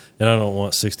tool. And I don't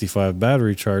want 65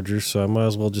 battery chargers. So I might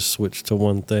as well just switch to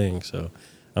one thing. So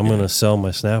I'm going to sell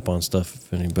my Snap-on stuff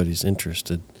if anybody's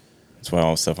interested. That's why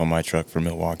all the stuff on my truck for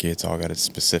Milwaukee, it's all got a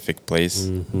specific place.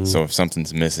 Mm-hmm. So if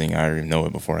something's missing, I already know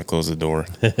it before I close the door.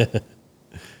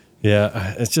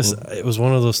 Yeah, it was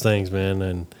one of those things, man.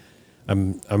 And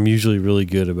I'm usually really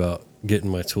good about getting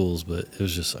my tools, but it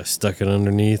was just I stuck it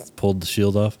underneath, pulled the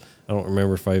shield off. I don't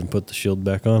remember if I even put the shield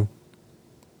back on.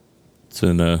 It's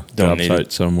in a job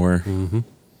site somewhere. Mm-hmm.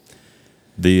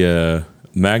 The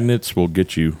magnets will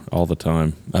get you all the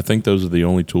time. I think those are the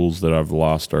only tools that I've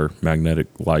lost are magnetic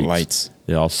lights.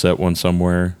 Yeah, I'll set one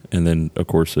somewhere, and then, of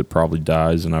course, it probably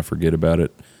dies, and I forget about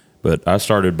it. But I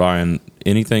started buying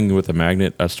anything with a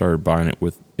magnet. I started buying it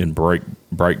in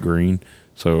bright green.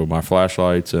 So my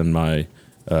flashlights and my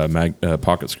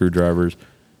pocket screwdrivers.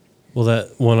 Well,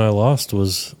 that one I lost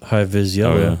was high vis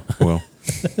yellow. Oh, yeah. Well,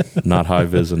 not high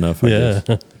vis enough, I guess.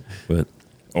 But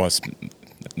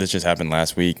this just happened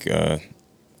last week.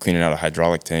 Cleaning out a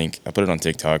hydraulic tank. I put it on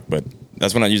TikTok, but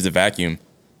that's when I used the vacuum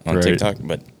on TikTok.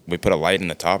 But we put a light in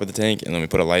the top of the tank, and then we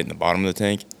put a light in the bottom of the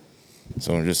tank.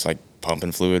 So we're just like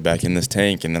pumping fluid back in this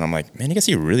tank, and then I'm like, man, you can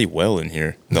see really well in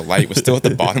here. The light was still at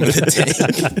the bottom of the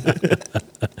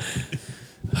tank.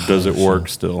 Does it work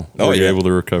still? Are you able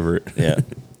to recover it? Yeah.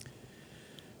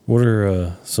 What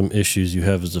are some issues you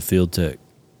have as a field tech?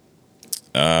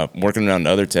 Working around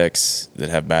other techs that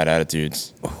have bad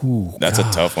attitudes. Ooh, that's a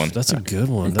tough one. That's a good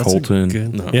one. That's Colton.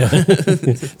 Yeah.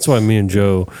 That's why me and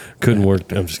Joe couldn't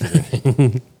work. I'm just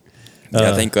kidding.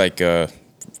 I think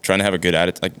trying to have a good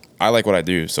attitude. Like, I like what I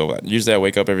do. So usually I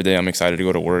wake up every day. I'm excited to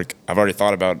go to work. I've already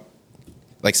thought about,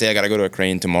 like, say I got to go to a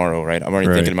crane tomorrow, right? I'm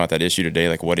already thinking about that issue today,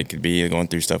 like what it could be, going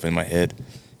through stuff in my head.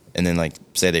 And then, like,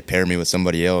 say they pair me with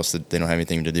somebody else that they don't have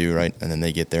anything to do, right? And then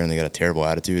they get there and they got a terrible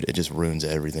attitude. It just ruins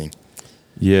everything.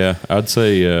 Yeah, I'd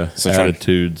say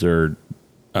attitudes are.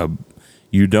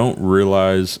 You don't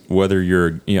realize whether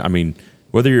you're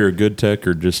a good tech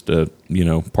or just a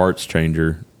parts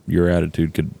changer. Your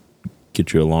attitude could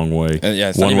get you a long way,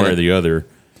 one way or the other.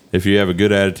 If you have a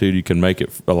good attitude, you can make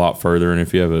it a lot further. And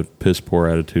if you have a piss poor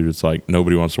attitude, it's like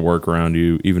nobody wants to work around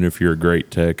you. Even if you're a great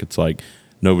tech, it's like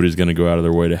nobody's going to go out of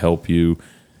their way to help you.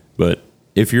 But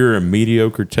if you're a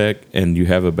mediocre tech and you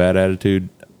have a bad attitude,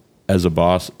 as a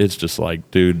boss, it's just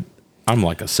like, dude, I'm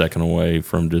like a second away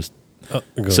from just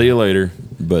see you later.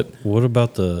 But what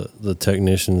about the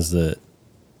technicians that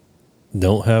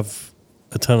don't have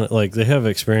a ton of, like, they have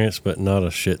experience but not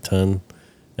a shit ton,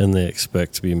 and they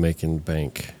expect to be making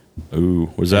bank?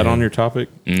 Ooh, was that on your topic?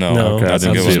 No, okay, that's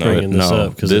a good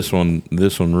one.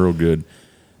 This one real good.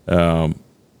 Well,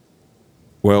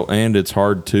 and it's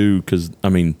hard too because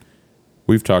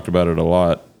we've talked about it a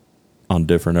lot. on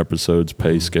different episodes,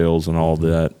 pay scales and all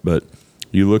that. But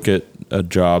you look at a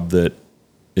job that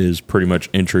is pretty much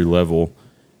entry level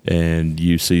and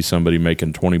you see somebody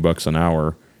making $20 an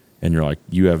hour and you're like,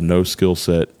 you have no skill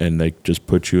set, and they just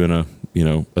put you in a,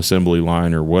 assembly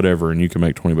line or whatever, and you can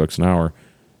make $20 an hour.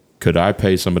 Could I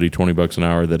pay somebody $20 an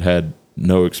hour that had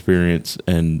no experience,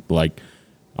 and like,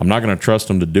 I'm not going to trust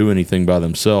them to do anything by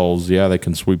themselves. Yeah, they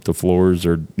can sweep the floors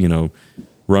or,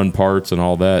 run parts and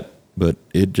all that, but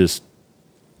it's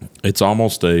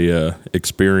almost a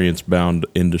experience-bound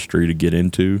industry to get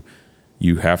into.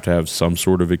 You have to have some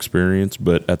sort of experience,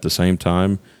 but at the same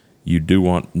time, you do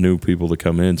want new people to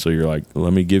come in. So you're like,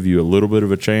 let me give you a little bit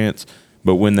of a chance.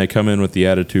 But when they come in with the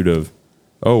attitude of,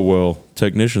 oh, well,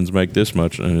 technicians make this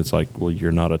much, and it's like, well,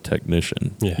 you're not a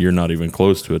technician. Yeah. You're not even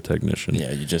close to a technician.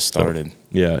 Yeah, you just started. So,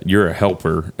 yeah, you're a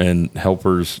helper, and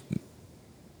helpers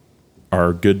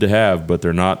are good to have, but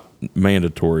they're not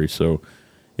mandatory. So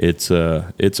it's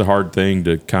a hard thing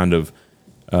to kind of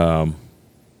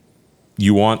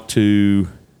you want to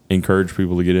encourage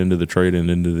people to get into the trade and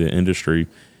into the industry,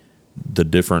 the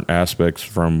different aspects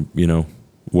from,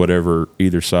 whatever,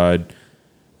 either side,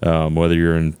 whether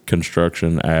you're in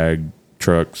construction, ag,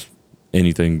 trucks,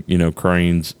 anything,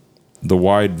 cranes, the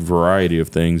wide variety of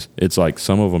things. It's like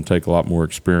some of them take a lot more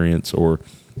experience or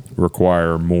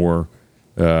require more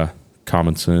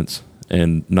common sense,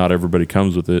 and not everybody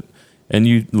comes with it. And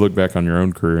you look back on your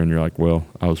own career and you're like, well,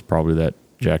 I was probably that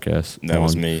jackass. That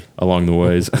was me. Along the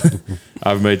ways.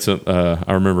 I've made some,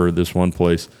 I remember this one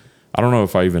place, I don't know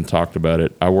if I even talked about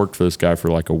it. I worked for this guy for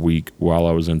like a week while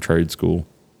I was in trade school.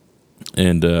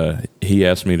 And he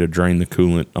asked me to drain the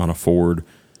coolant on a Ford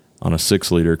on a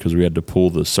 6-liter because we had to pull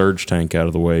the surge tank out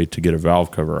of the way to get a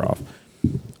valve cover off.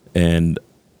 And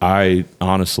I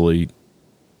honestly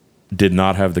did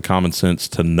not have the common sense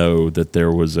to know that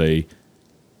there was a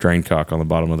drain cock on the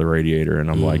bottom of the radiator. And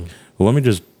I'm like, well, let me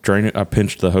just drain it. I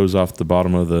pinched the hose off the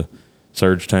bottom of the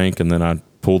surge tank, and then I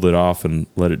pulled it off and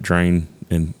let it drain,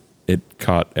 and it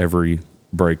caught every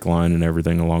brake line and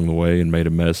everything along the way and made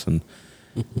a mess. And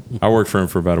I worked for him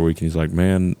for about a week, and he's like,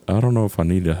 man, I don't know if I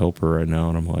need a helper right now.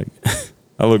 And I'm like,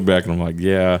 I look back and I'm like,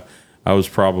 yeah, I was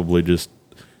probably just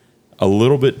a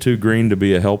little bit too green to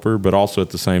be a helper, but also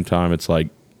at the same time, it's like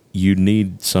you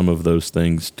need some of those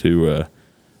things to,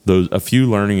 a few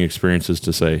learning experiences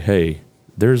to say, hey,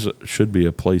 should be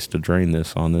a place to drain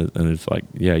this on it. And it's like,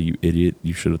 yeah, you idiot,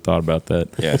 you should have thought about that.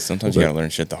 Yeah, sometimes you gotta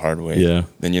learn shit the hard way. Yeah.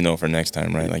 Then you know for next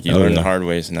time, right? Like you learn the hard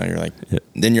way, so now you're like,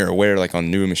 then you're aware, like on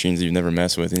new machines that you've never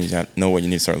messed with, and you gotta know what you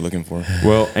need to start looking for.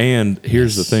 Well, and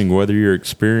here's the thing, whether you're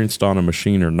experienced on a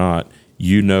machine or not,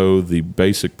 you know the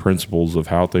basic principles of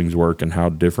how things work and how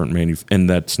different and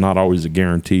that's not always a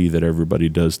guarantee that everybody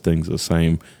does things the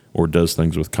same or does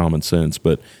things with common sense,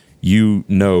 but you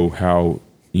know how,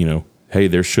 hey,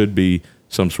 there should be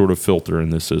some sort of filter in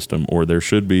this system, or there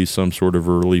should be some sort of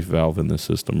relief valve in this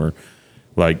system, or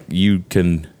like you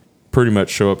can pretty much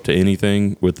show up to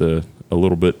anything with a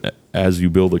little bit, as you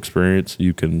build experience,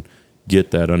 you can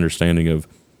get that understanding of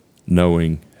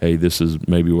knowing, hey, this is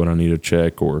maybe what I need to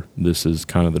check, or this is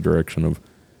kind of the direction of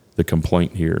the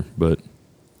complaint here. But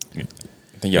I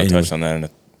think y'all touched on that in a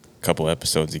couple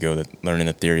episodes ago, that learning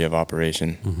the theory of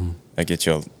operation, that gets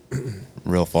you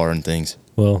real far in things.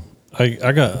 Well,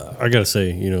 I gotta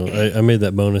say, I made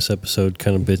that bonus episode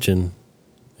kind of bitching,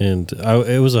 and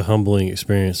it was a humbling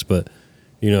experience. But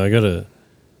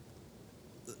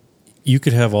you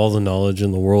could have all the knowledge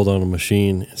in the world on a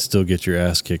machine and still get your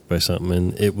ass kicked by something.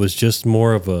 And it was just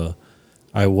more of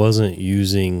I wasn't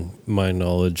using my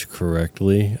knowledge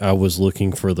correctly. I was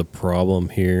looking for the problem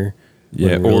here.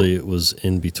 Yeah, really, it was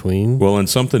in between. Well, and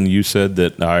something you said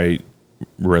that I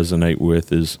resonate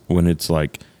with is when it's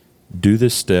like, do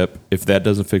this step. If that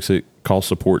doesn't fix it, call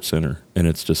support center. And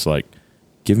it's just like,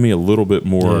 give me a little bit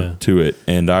more to it.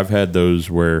 And I've had those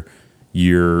where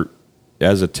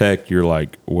as a tech, you're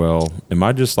like, well, am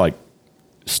I just like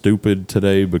stupid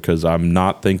today because I'm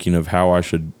not thinking of how I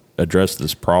should address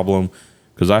this problem?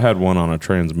 Because I had one on a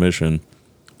transmission.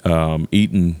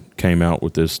 Eaton came out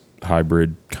with this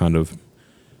hybrid kind of,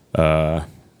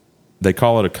 they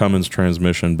call it a Cummins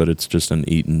transmission, but it's just an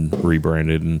Eaton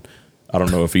rebranded. And I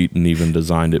don't know if Eaton even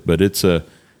designed it, but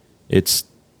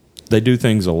they do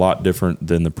things a lot different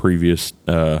than the previous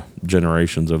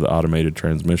generations of the automated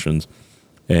transmissions.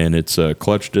 And it's a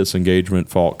clutch disengagement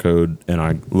fault code. And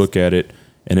I look at it,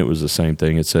 and it was the same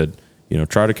thing. It said,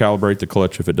 try to calibrate the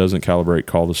clutch. If it doesn't calibrate,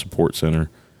 call the support center.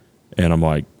 And I'm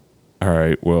like, all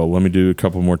right, well, let me do a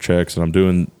couple more checks. And I'm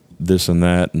doing this and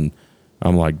that. And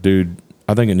I'm like, dude,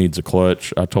 I think it needs a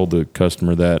clutch. I told the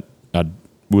customer that. I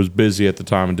was busy at the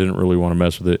time and didn't really want to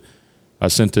mess with it. I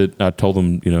sent it. I told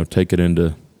them, take it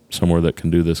into somewhere that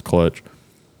can do this clutch.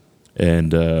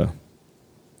 And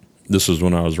this was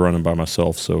when I was running by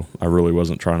myself, so I really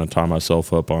wasn't trying to tie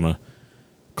myself up on a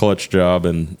clutch job,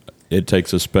 and it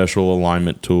takes a special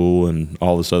alignment tool and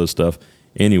all this other stuff.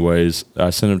 Anyways, I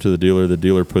sent it to the dealer. The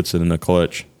dealer puts it in the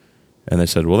clutch, and they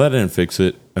said, well, that didn't fix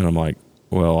it. And I'm like,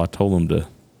 well, I told them to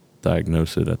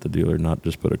diagnose it at the dealer, not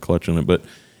just put a clutch in it. But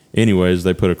anyways,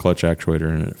 they put a clutch actuator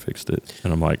in and it fixed it.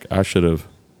 And I'm like, I should have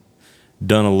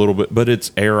done a little bit, but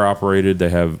it's air operated. They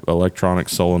have electronic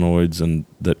solenoids and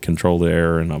that control the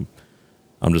air. And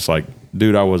I'm just like,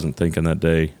 dude, I wasn't thinking that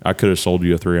day. I could have sold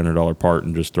you a $300 part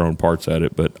and just thrown parts at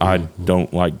it, but I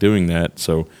don't like doing that.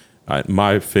 So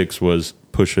my fix was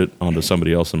push it onto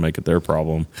somebody else and make it their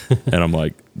problem. And I'm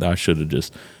like, I should have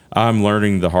just, I'm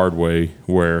learning the hard way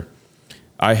where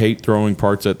I hate throwing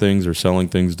parts at things or selling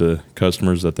things to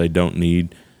customers that they don't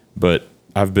need. But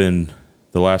I've been,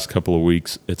 the last couple of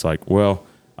weeks, it's like, well,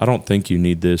 I don't think you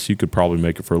need this. You could probably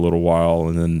make it for a little while.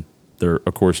 And then there,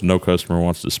 of course, no customer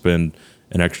wants to spend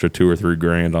an extra $2,000 or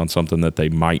 $3,000 on something that they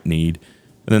might need.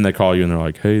 And then they call you and they're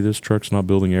like, hey, this truck's not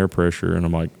building air pressure. And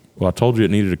I'm like, well, I told you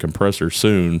it needed a compressor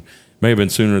soon. May have been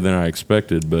sooner than I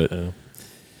expected, but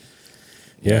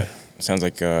yeah. Sounds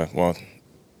like, well,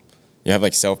 you have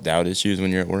like self-doubt issues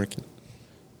when you're at work.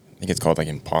 I think it's called like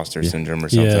imposter syndrome or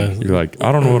something. Yeah. You're like,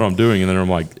 I don't know what I'm doing. And then I'm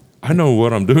like, I know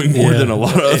what I'm doing more than a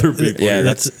lot of other people. Yeah,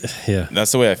 that's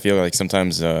the way I feel. Like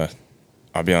sometimes I'll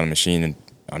be on a machine and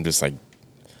I'm just like,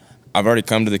 I've already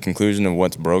come to the conclusion of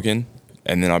what's broken,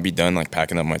 and then I'll be done like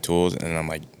packing up my tools, and I'm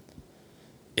like,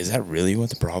 is that really what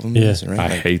the problem is? Right? I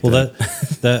like, hate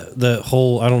that. That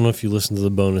whole, I don't know if you listened to the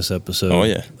bonus episode. Oh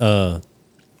yeah.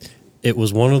 It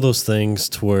was one of those things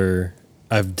to where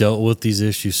I've dealt with these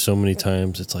issues so many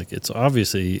times. It's like, it's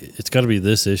obviously, it's got to be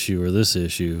this issue or this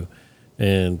issue.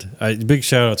 And big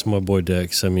shout out to my boy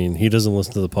Dex. I mean, he doesn't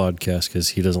listen to the podcast because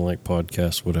he doesn't like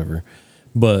podcasts, whatever.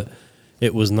 But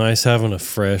it was nice having a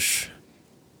fresh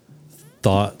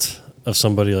thought of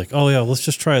somebody like, oh yeah, let's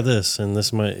just try this, and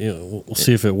this might, we'll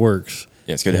see if it works.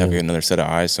 Yeah, it's good to have another set of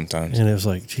eyes sometimes. And it was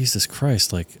like, Jesus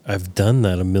Christ, like I've done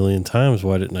that a million times.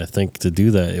 Why didn't I think to do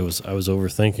that? I was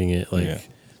overthinking it, like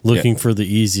looking for the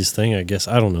easiest thing. I guess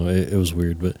I don't know. It was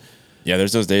weird, but yeah,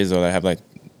 there's those days though that I have like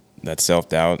that self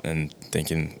doubt and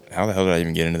thinking, how the hell did I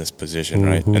even get into this position,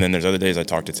 right? And then there's other days I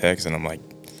talk to Tex and I'm like,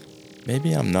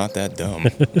 maybe I'm not that dumb.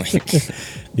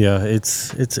 Yeah,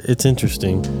 it's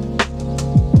interesting.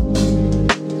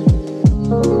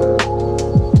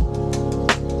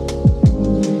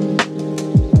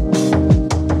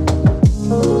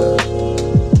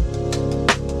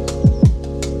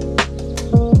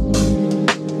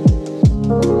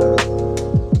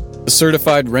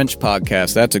 Certified Wrench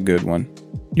Podcast. That's a good one.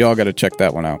 Y'all got to check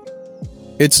that one out.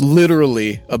 It's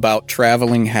literally about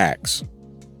traveling hacks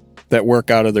that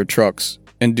work out of their trucks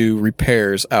and do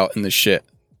repairs out in the shit.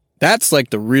 That's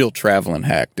like the real traveling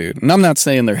hack, dude. And I'm not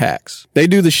saying they're hacks. They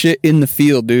do the shit in the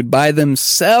field, dude, by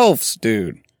themselves,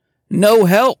 dude. No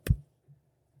help.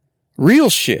 Real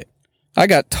shit. I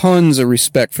got tons of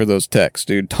respect for those techs,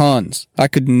 dude. Tons. I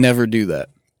could never do that.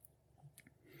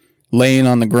 Laying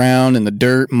on the ground in the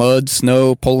dirt, mud,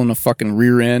 snow, pulling a fucking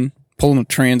rear end, pulling a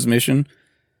transmission.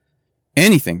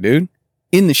 Anything, dude.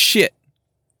 In the shit.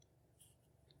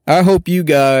 I hope you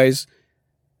guys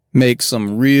make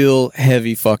some real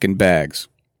heavy fucking bags.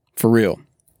 For real.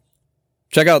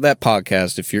 Check out that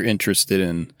podcast if you're interested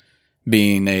in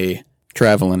being a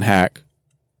traveling hack.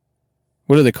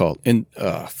 What are they called?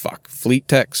 Fleet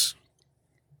techs.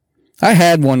 I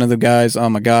had one of the guys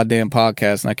on my goddamn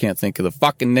podcast, and I can't think of the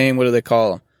fucking name. What do they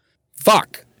call him?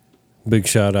 Fuck. Big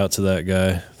shout out to that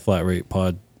guy. Flat Rate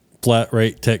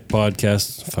Tech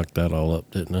Podcast. Fucked that all up,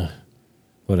 didn't I?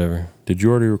 Whatever. Did you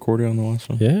already record it on the last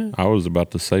one? Yeah. I was about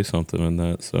to say something in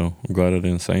that, so I'm glad I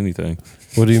didn't say anything.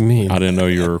 What do you mean? I didn't know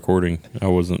you were recording. I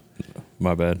wasn't.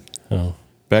 My bad. Oh.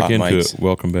 Back Hot into mics. it.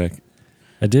 Welcome back.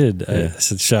 I did. Yeah. I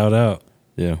said shout out.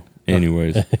 Yeah.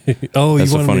 Anyways. Oh,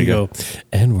 That's you a wanted funny me to go,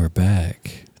 and we're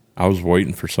back. I was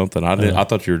waiting for something. I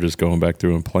thought you were just going back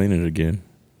through and playing it again.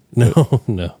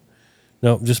 No.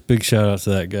 Just big shout out to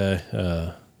that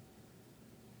guy.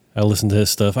 I listened to his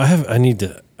stuff. I need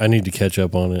to catch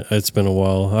up on it. It's been a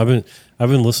while. I've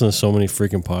been listening to so many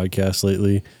freaking podcasts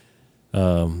lately.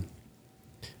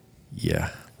 Yeah.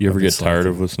 You ever get tired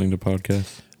of listening to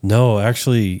podcasts? No,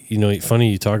 actually,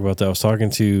 funny you talk about that. I was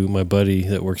talking to my buddy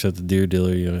that works at the deer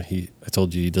dealer. I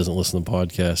told you he doesn't listen to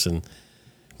podcasts, and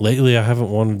lately I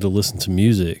haven't wanted to listen to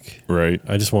music. Right.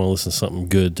 I just want to listen to something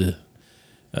good.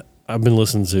 I've been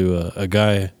listening to a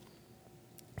guy.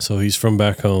 So he's from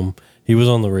back home, he was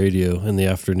on the radio in the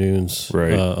afternoons,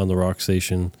 Right. On the rock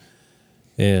station,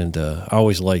 and I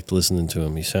always liked listening to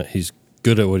him. He's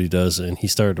good at what he does, and he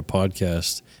started a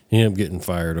podcast. He ended up getting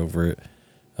fired over it,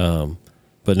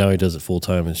 but now he does it full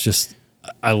time. It's just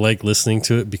I like listening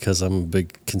to it because I'm a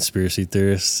big conspiracy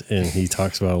theorist, and he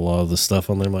talks about a lot of the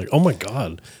stuff on there. I'm like, oh my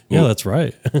god, yeah, that's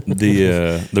right.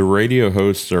 The radio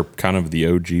hosts are kind of the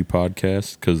OG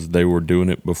podcast because they were doing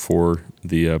it before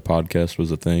the podcast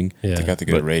was a thing. Yeah, They got the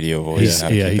good radio voice.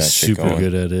 he's super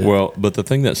good at it. Well, but the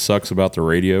thing that sucks about the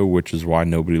radio, which is why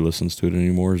nobody listens to it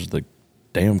anymore, is the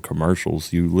damn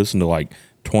commercials. You listen to like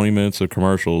 20 minutes of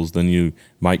commercials, then you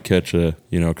might catch a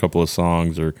couple of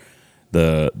songs. Or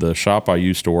the shop I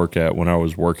used to work at, when I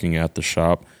was working at the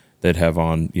shop, they'd have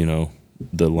on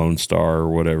the Lone Star or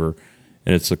whatever,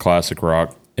 and it's a classic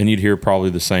rock, and you'd hear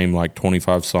probably the same like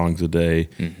 25 songs a day,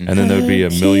 and then there'd be a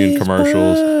million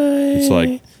commercials. It's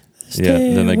like, yeah,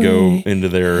 then they go into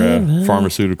their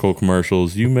pharmaceutical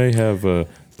commercials. You may have a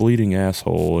bleeding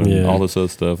asshole and all this other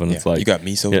stuff, and it's like, you got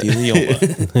mesothelioma.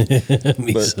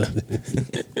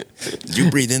 Did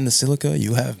you breathe in the silica?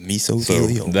 You have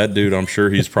mesothelioma. So that dude, I'm sure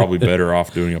he's probably better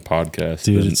off doing a podcast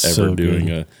than ever so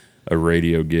doing a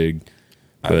radio gig.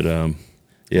 But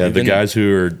the guys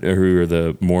who are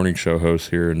the morning show hosts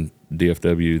here in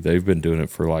DFW, they've been doing it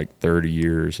for like 30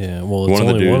 years. Yeah, well, it's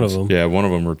only one of them. Yeah, one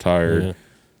of them retired. Yeah.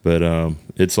 But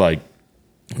it's like,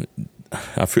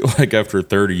 I feel like after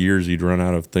 30 years, you'd run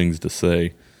out of things to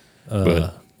say.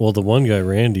 Well, the one guy,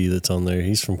 Randy, that's on there,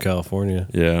 he's from California.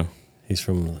 Yeah. He's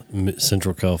from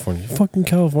Central California. Fucking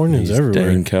Californians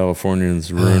everywhere. Dang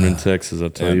Californians ruining Texas, I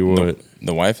tell you what.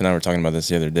 The wife and I were talking about this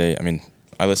the other day. I mean,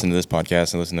 I listen to this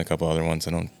podcast and listen to a couple other ones.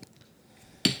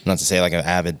 Not to say like an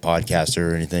avid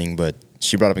podcaster or anything, but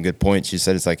she brought up a good point. She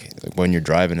said it's like when you're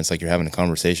driving, it's like you're having a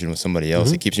conversation with somebody else.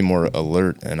 Mm-hmm. It keeps you more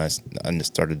alert. And I just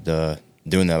started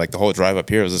doing that. Like the whole drive up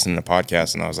here, I was listening to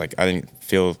podcasts, and I was like, I didn't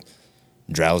feel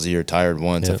drowsy or tired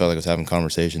once. I felt like I was having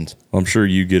conversations. I'm sure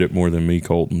you get it more than me,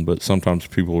 Colton, but sometimes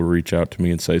people will reach out to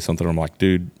me and say something. I'm like,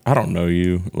 dude, I don't know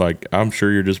you. Like, I'm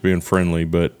sure you're just being friendly,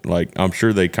 but like, I'm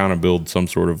sure they kind of build some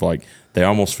sort of like, they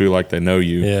almost feel like they know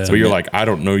you. Yeah. But you're like, I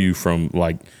don't know you from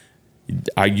like,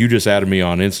 you just added me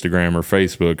on Instagram or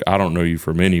Facebook. I don't know you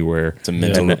from anywhere. It's a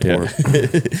mental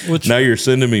report. Now you're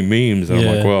sending me memes. And I'm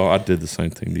like, well, I did the same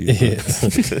thing to you.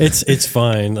 It's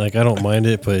fine. Like, I don't mind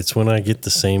it, but it's when I get the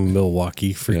same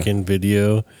Milwaukee freaking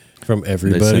video from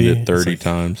everybody. They send it 30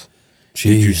 times.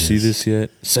 Did you see this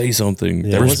yet? Say something.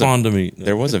 Yeah. Respond to me.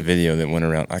 There was a video that went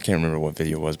around. I can't remember what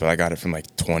video it was, but I got it from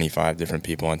like 25 different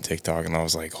people on TikTok, and I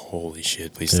was like, holy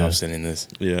shit, please stop sending this.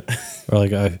 Yeah. Or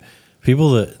like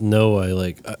people that know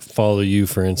I follow you,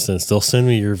 for instance, they'll send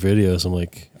me your videos. I'm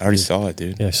like, I already saw it,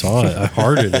 dude. Yeah, I saw it. I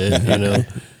hearted it,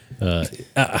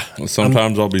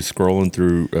 Sometimes I'll be scrolling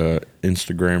through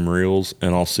Instagram Reels,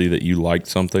 and I'll see that you liked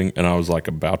something, and I was like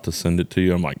about to send it to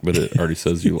you. I'm like, but it already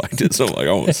says you liked it, so I'm like,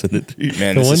 I won't send it to you.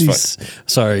 Man, this is fun.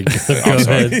 Sorry. I'm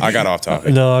sorry. I got off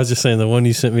topic. No, I was just saying the one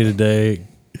you sent me today,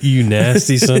 you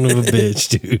nasty son of a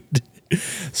bitch, dude.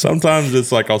 Sometimes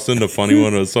it's like I'll send a funny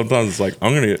one, or sometimes it's like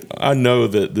I know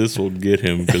that this will get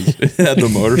him because it had the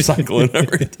motorcycle and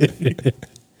everything.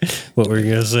 What were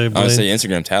you gonna say, Blaine? I would say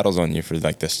Instagram tattles on you for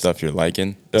like the stuff you're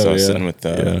liking. So I was sitting with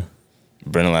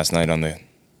Brenna last night on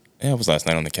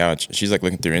the couch. She's like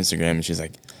looking through Instagram, and she's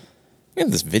like, "We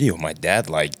have this video my dad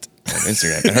liked on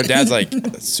Instagram." And her dad's like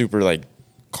super like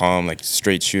calm, like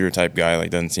straight shooter type guy. Like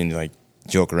doesn't seem to like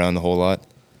joke around a whole lot.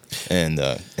 And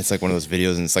it's like one of those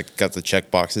videos, and it's like got the check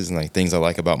boxes and like things I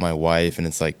like about my wife, and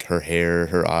it's like her hair,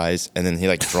 her eyes, and then he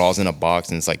like draws in a box,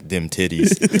 and it's like dim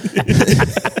titties.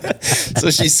 So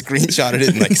she screenshotted it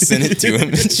and like sent it to him,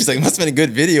 and she's like, "Must have been a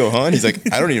good video, huh?" And he's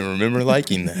like, "I don't even remember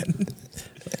liking that."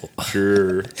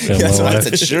 Sure. Yeah, so I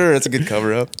said, "Sure, that's a good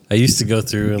cover up." I used to go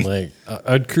through and like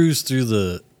I'd cruise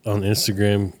through on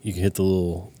Instagram. You can hit the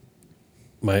little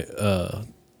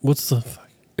what's the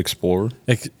Explorer.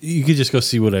 You could just go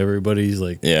see what everybody's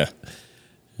like. Yeah.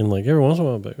 And like every once in a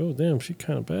while, I'm like, oh damn, she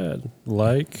kind of bad.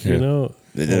 Like, They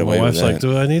did away my wife's with that. like,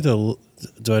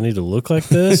 do I need to look like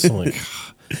this? I'm like,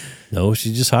 no,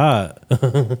 she's just hot.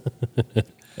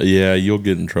 Yeah, you'll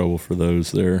get in trouble for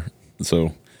those there.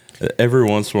 So every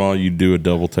once in a while, you do a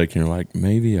double take, and you're like,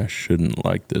 maybe I shouldn't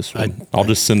like this one. I'll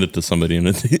just send it to somebody, and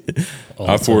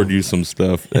I forward you some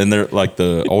stuff, and they're like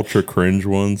the ultra cringe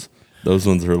ones. Those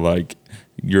ones are like,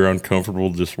 you're uncomfortable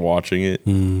just watching it.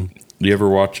 Do you ever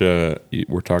watch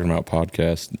we're talking about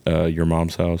podcast, Your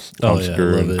Mom's House,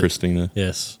 Oscar and Christina?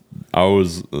 Yes. I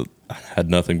had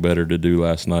nothing better to do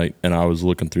last night, and I was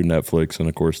looking through Netflix, and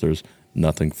of course there's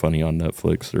nothing funny on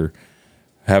Netflix, or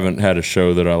haven't had a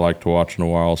show that I like to watch in a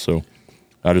while, so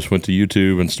I just went to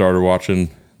YouTube and started watching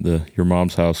the Your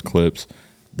Mom's House clips.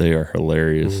 They are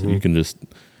hilarious. Mm-hmm. You can just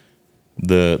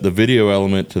the video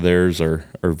element to theirs are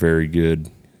very good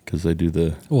because they do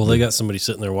the. Well, they got somebody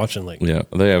sitting there watching. Like, yeah,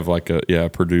 they have like a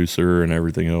producer and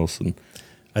everything else. And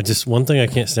one thing I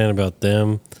can't stand about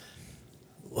them,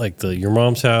 like the Your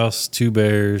Mom's House, Two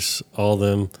Bears, all of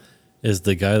them, is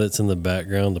the guy that's in the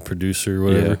background, the producer or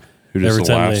whatever. Yeah, who just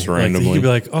laughs randomly. He'd be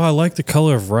like, "Oh, I like the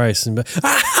color of rice," and in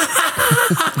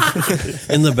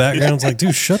the background's like,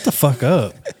 "Dude, shut the fuck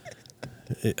up."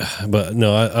 But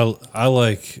no, I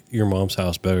like Your Mom's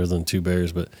House better than Two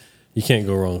Bears, but you can't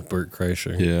go wrong with Bert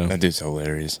Kreischer. Yeah, that dude's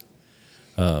hilarious.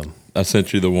 I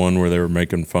sent you the one where they were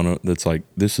making fun of. That's like,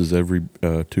 this is every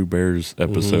Two Bears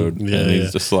episode, Mm-hmm. Yeah, and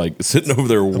he's just like sitting over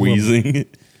there wheezing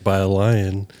by a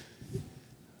lion.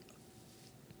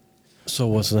 So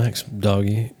what's next,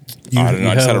 doggy? I don't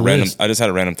know. I just had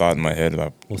a random thought in my head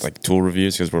about like tool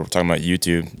reviews because we're talking about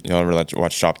YouTube. You ever like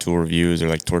watch shop tool reviews or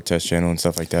like Torque Test channel and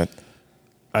stuff like that?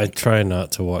 I try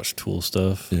not to watch tool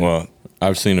stuff. Yeah. Well,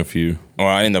 I've seen a few. Well,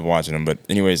 I end up watching them, but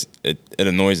anyways, it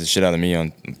annoys the shit out of me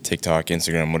on TikTok,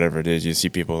 Instagram, whatever it is. You see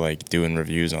people like doing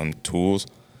reviews on tools,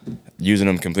 using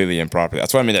them completely improperly.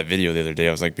 That's why I made that video the other day.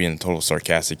 I was like being total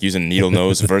sarcastic, using needle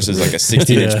nose versus like a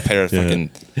 16-inch pair of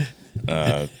fucking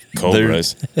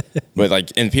Cobras. But like,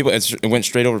 and people, it went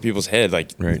straight over people's head.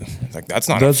 Like, right. Like that's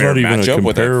not a fair even matchup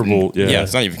with comparable. Yeah,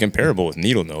 it's not even comparable with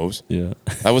needle nose. Yeah,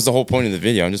 that was the whole point of the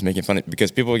video. I'm just making fun of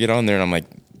because people get on there and I'm like,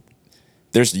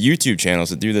 there's YouTube channels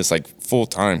that do this like full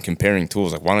time comparing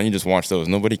tools. Like, why don't you just watch those?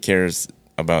 Nobody cares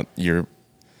about your.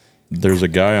 There's a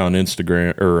guy on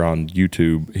Instagram or on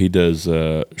YouTube. He does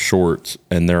shorts,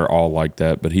 and they're all like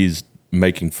that. But he's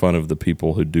making fun of the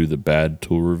people who do the bad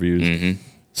tool reviews. Mm-hmm.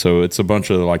 So it's a bunch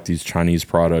of like these Chinese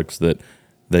products that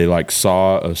they like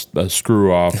saw a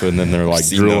screw off, and then they're like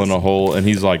drilling a hole, and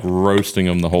he's like roasting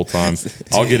them the whole time.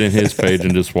 I'll get in his page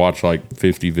and just watch like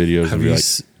 50 videos.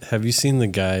 Have you seen the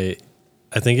guy?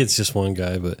 I think it's just one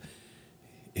guy, but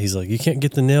he's like, you can't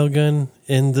get the nail gun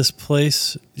in this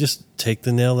place. Just take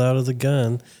the nail out of the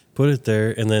gun, put it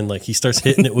there, and then like he starts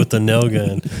hitting it with the nail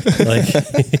gun, like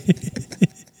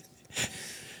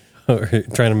or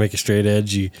trying to make a straight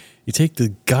edge. You take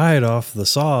the guide off the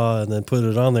saw and then put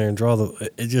it on there and draw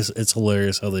it's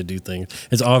hilarious how they do things.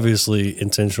 It's obviously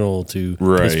intentional to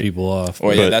piss people off.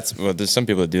 Well, yeah, there's some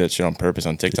people that do that shit on purpose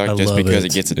on TikTok just because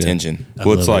it gets attention. Yeah.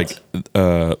 Well, it's like,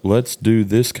 let's do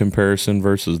this comparison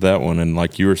versus that one. And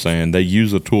like you were saying, they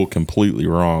use a tool completely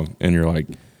wrong. And you're like,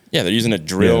 yeah, they're using a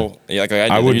drill. Yeah. Like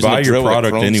I would buy your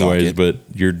product anyways, but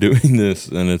you're doing this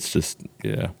and it's just,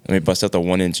 yeah. I mean, bust out the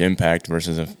 1-inch impact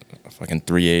versus a fucking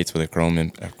 3/8 with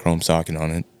a chrome socket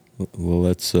on it.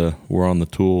 Well, we're on the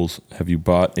tools. Have you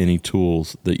bought any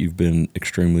tools that you've been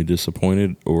extremely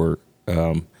disappointed or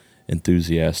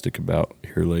enthusiastic about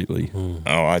here lately?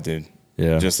 Oh, I did.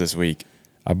 Yeah, just this week.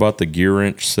 I bought the gear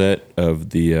wrench set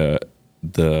of the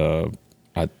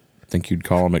I think you'd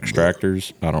call them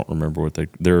extractors. I don't remember what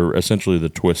they're essentially the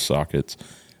twist sockets,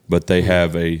 but they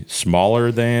have a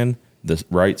smaller than the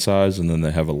right size, and then they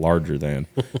have a larger than.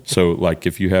 So like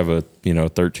if you have a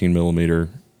 13 millimeter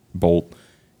bolt,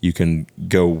 you can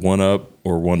go one up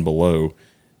or one below,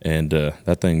 and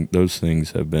those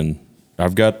things have been.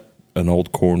 I've got an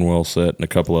old Cornwell set and a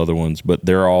couple other ones, but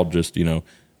they're all just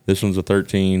this one's a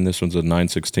 13, this one's a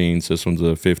 9/16, this one's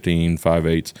a 15,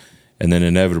 5/8, and then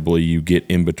inevitably you get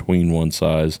in between one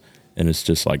size, and it's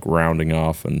just like rounding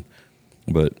off.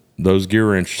 But those gear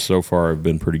wrenches so far have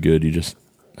been pretty good. You just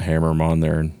hammer them on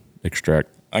there and extract.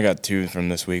 I got two from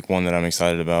this week. One that I'm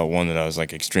excited about. One that I was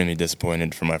like extremely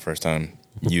disappointed for my first time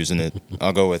using it.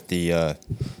 I'll go with the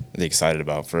excited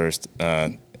about first.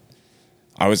 I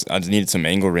just needed some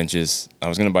angle wrenches. I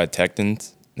was gonna buy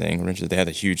Tectons, the angle wrenches. They had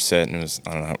a huge set, and it was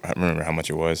I don't remember how much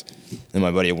it was. Then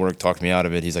my buddy at work talked me out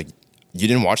of it. He's like, "You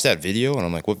didn't watch that video?" And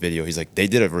I'm like, "What video?" He's like, "They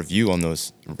did a review on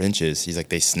those wrenches." He's like,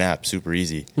 "They snap super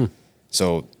easy."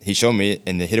 So he showed me it,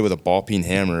 and they hit it with a ball peen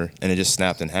hammer, and it just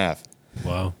snapped in half.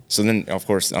 Wow. So then, of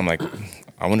course, I'm like,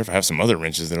 I wonder if I have some other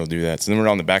wrenches that'll do that. So then we're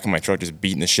on the back of my truck just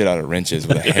beating the shit out of wrenches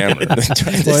with a hammer. Why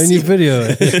didn't you video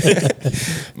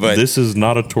it? But this is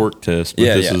not a torque test, but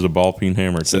this is a ball peen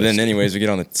hammer test. So then anyways, we get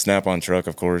on the Snap-on truck,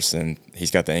 of course, and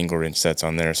he's got the angle wrench sets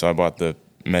on there. So I bought the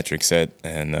metric set,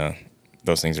 and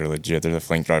those things are legit. They're the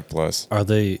Flank Drive Plus. Are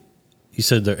they, you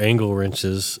said they're angle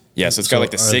wrenches. Yeah, so it's got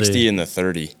like the 60 and the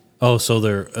 30. Oh, so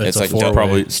it's like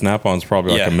probably Snap-on's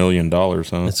probably like $1 million,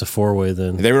 huh? It's a 4-way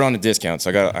then. They were on a discount,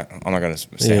 so I'm not gonna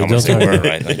say how much they were,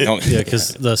 right? Like,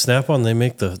 because the Snap-on they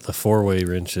make the 4-way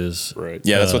wrenches, right?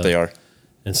 Yeah, that's what they are.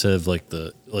 Instead of like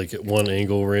one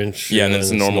angle wrench. Yeah, and then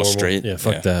it's a normal straight. Yeah,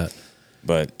 fuck that.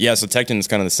 But yeah, so Tecton is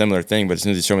kind of the similar thing. But as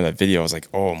soon as he showed me that video, I was like,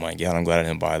 oh my God, I'm glad I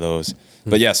didn't buy those.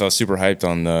 But yeah, so I was super hyped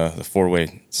on the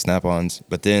 4-way snap-ons.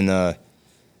 But then I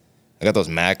got those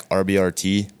Mac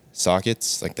RBRT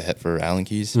sockets, like the head for Allen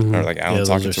keys or like Allen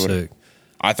sockets or whatever. Sick.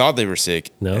 I thought they were sick.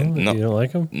 No, you don't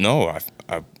like them? No,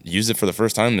 I used it for the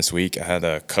first time this week. I had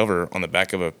a cover on the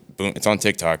back of a boom. It's on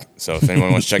TikTok, so if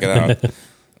anyone wants to check it out.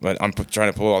 But I'm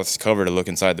trying to pull off this cover to look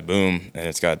inside the boom, and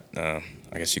it's got, I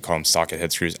guess you call them socket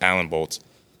head screws, Allen bolts,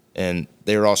 and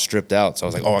they were all stripped out. So I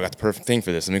was like, oh, I got the perfect thing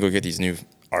for this. Let me go get these new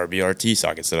RBRT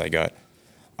sockets that I got.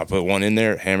 I put one in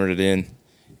there, hammered it in.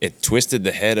 It twisted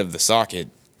the head of the socket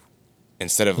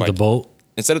instead of like the bolt.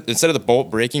 Instead of the bolt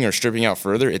breaking or stripping out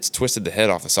further, it's twisted the head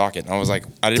off the socket. And I was like,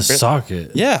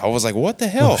 socket. Yeah, I was like, what the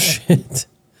hell? Oh, shit.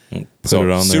 So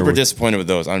it on super disappointed with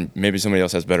those. Maybe somebody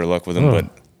else has better luck with them, but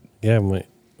yeah,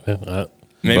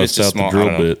 maybe it's just small.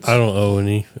 Drill bits. I don't own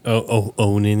any.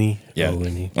 Own any. Yeah. Own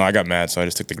any. No, I got mad, so I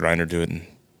just took the grinder to it and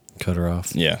cut her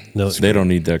off. Yeah. No, they don't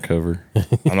need that cover. I'm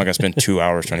not gonna spend 2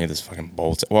 hours trying to get this fucking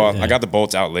bolt. Well, yeah. I got the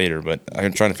bolts out later, but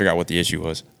I'm trying to figure out what the issue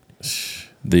was.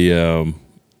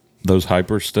 Those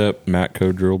Hyperstep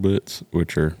Matco drill bits,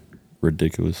 which are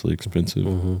ridiculously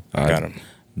expensive. I got them.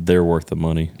 They're worth the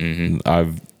money.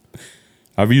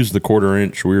 I've used the 1/4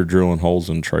 inch. We were drilling holes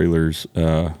in trailers,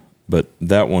 but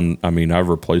that one, I mean, I've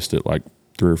replaced it like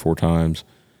 3 or 4 times.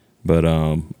 But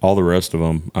all the rest of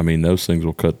them, I mean, those things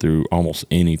will cut through almost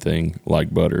anything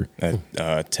like butter.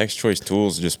 Tex Choice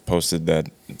Tools just posted that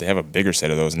they have a bigger set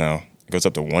of those now. It goes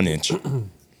up to 1 inch.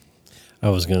 I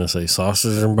was going to say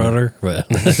sausage and butter, but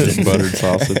buttered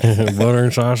sausage. Butter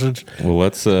and sausage. Well,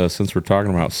 let's, since we're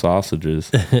talking about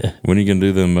sausages, when are you going to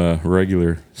do them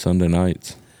regular Sunday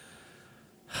nights?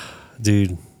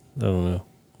 Dude, I don't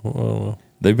know.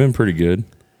 They've been pretty good.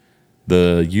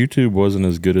 The YouTube wasn't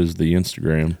as good as the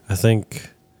Instagram. I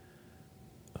think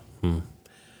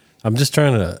I'm just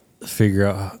trying to figure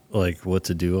out like what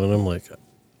to do on them. Like,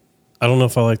 I don't know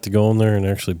if I like to go in there and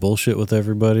actually bullshit with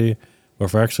everybody, or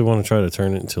if I actually want to try to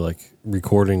turn it into like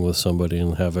recording with somebody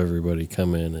and have everybody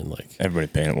come in and like everybody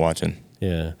paying and watching.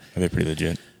 Yeah, they're pretty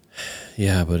legit.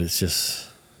 Yeah, but it's just.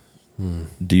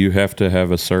 Do you have to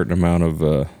have a certain amount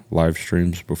of live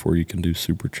streams before you can do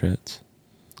super chats?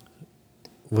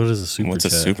 What is a super chat? What's a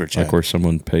super chat? Like where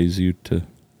someone pays you to.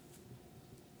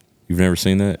 You've never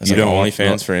seen that? You don't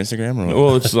OnlyFans for Instagram, or what?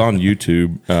 Well, it's on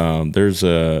YouTube.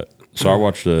 So I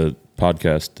watched a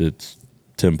podcast. It's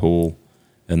Tim Pool,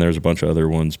 and there's a bunch of other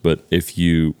ones. But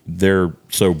they're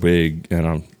so big,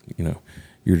 and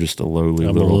you're just a lowly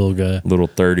little guy, little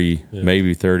 30,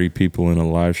 maybe 30 people in a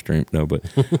live stream. No, but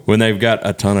when they've got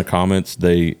a ton of comments,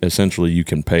 you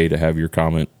can pay to have your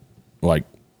comment like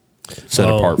set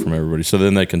apart from everybody. So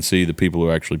then they can see the people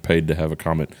who actually paid to have a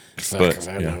comment. But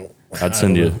yeah, I'd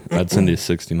send you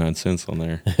 69 cents on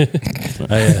there.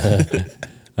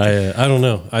 I don't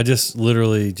know. I just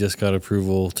literally just got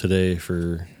approval today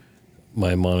for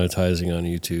my monetizing on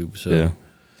YouTube. So yeah,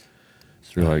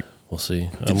 so you're like, we'll see.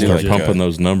 I'm start pumping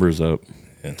those numbers up.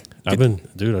 Yeah. I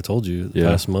told you the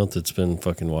past month it's been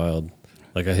fucking wild.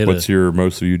 Like I hit. What's your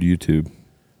most viewed YouTube?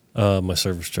 My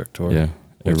service truck tour. Yeah,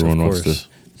 everyone wants to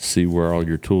see where all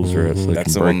your tools are at, so they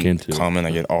can break into. Comment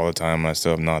I get all the time, and I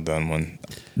still have not done one.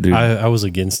 Dude, I was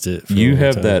against it. You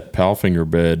have that Palfinger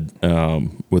bed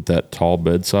with that tall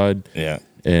bedside. Yeah,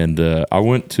 and I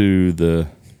went to the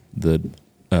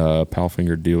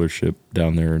Palfinger dealership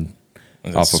down there and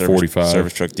off of 45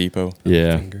 Service Truck Depot.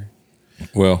 Yeah.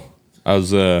 Well,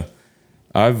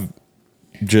 I've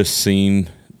just seen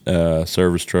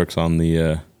service trucks on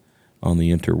the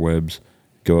interwebs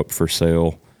go up for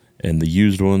sale, and the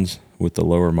used ones with the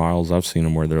lower miles, I've seen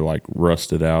them where they're like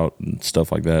rusted out and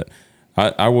stuff like that. I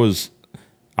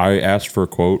asked for a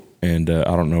quote, and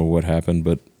I don't know what happened,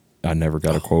 but I never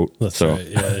got a quote. That's so right,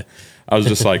 yeah. I was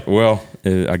just like, well,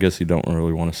 I guess you don't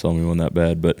really want to sell me one that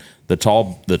bad. But the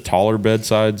taller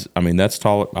bedsides, I mean, that's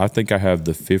tall. I think I have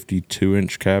the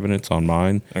 52-inch cabinets on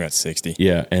mine. I got 60.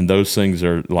 Yeah, and those things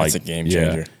are like, it's a game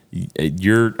changer.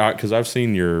 Yeah, because I've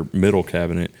seen your middle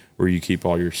cabinet where you keep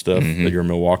all your stuff, your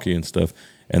Milwaukee and stuff,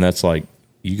 and that's like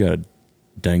you got a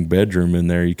dang bedroom in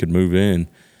there you could move in.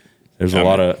 There's a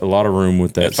lot of room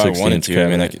with that 60-inch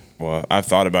cabinet. I've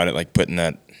thought about it, like putting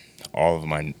all of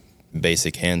my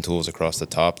basic hand tools across the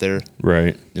top there,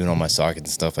 right? Doing all my sockets and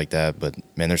stuff like that. But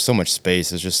man, there's so much space.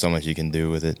 There's just so much you can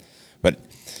do with it. But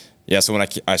yeah, so when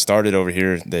I started over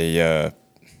here, they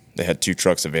had 2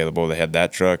 trucks available. They had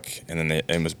that truck, and then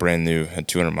it was brand new, had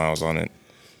 200 miles on it.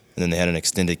 And then they had an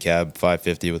extended cab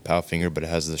 550 with Palfinger, but it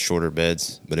has the shorter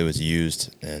beds, but it was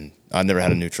used. And I'd never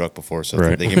had a new truck before, so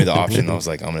they gave me the option. I was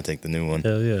like, I'm going to take the new one.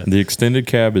 Hell yeah. The extended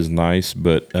cab is nice,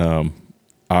 but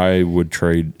I would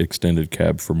trade extended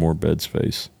cab for more bed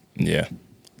space. Yeah.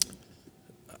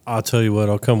 I'll tell you what,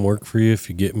 I'll come work for you if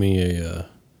you get me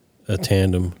a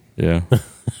tandem. Yeah.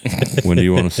 When do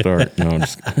you want to start? No, I'm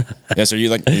just. Yeah. So are you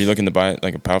looking to buy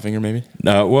like a Powfinger maybe?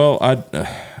 Well,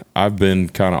 I've been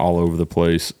kind of all over the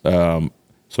place.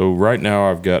 So right now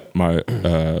I've got my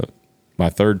my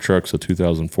third truck's a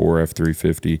 2004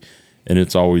 F350, and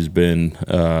it's always been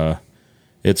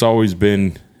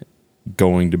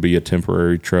going to be a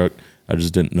temporary truck. I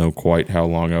just didn't know quite how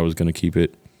long I was going to keep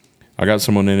it. I got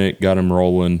someone in it, got him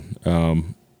rolling.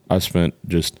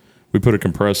 We put a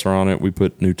compressor on it, we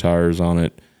put new tires on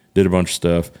it, did a bunch of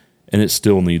stuff, and it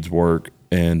still needs work.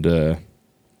 And of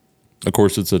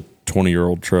course, it's a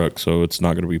 20-year-old truck, so it's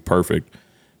not going to be perfect.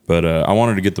 But I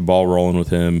wanted to get the ball rolling with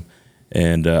him,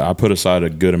 and I put aside a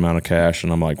good amount of cash,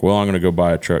 and I'm like, well, I'm going to go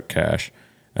buy a truck cash.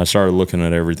 And I started looking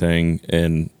at everything,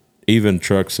 and even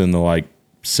trucks in the like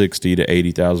 60 to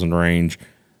 80,000 range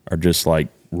are just like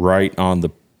right on the,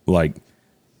 like,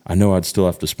 I know I'd still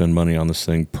have to spend money on this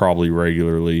thing probably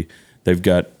regularly. They've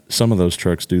got some of those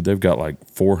trucks, dude, they've got like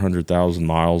 400,000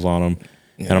 miles on them.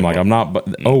 Yeah, and I'm like, I'm not,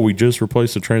 but, we just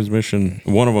replaced the transmission.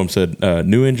 One of them said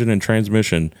new engine and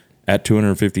transmission at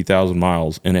 250,000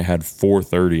 miles, and it had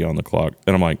 430 on the clock.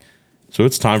 And I'm like, so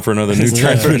it's time for another new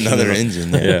transmission. Another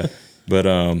engine. Yeah. But,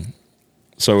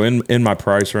 so in my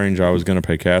price range, I was going to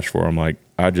pay cash for. I'm like,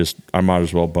 I might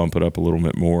as well bump it up a little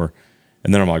bit more.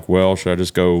 And then I'm like, well, should I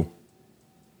just go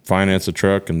finance a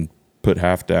truck and put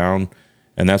half down?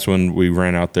 And that's when we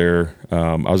ran out there.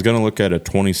 I was going to look at a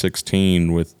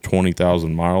 2016 with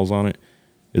 20,000 miles on it.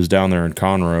 It was down there in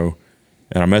Conroe.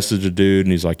 And I messaged a dude,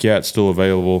 and he's like, yeah, it's still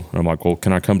available. And I'm like, well,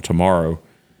 can I come tomorrow?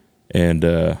 And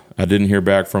I didn't hear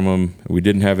back from him. We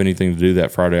didn't have anything to do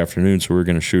that Friday afternoon, so we were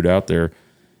going to shoot out there.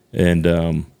 And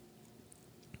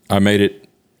I made it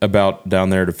about down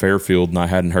there to Fairfield, and I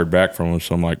hadn't heard back from him.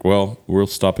 So I'm like, well, we'll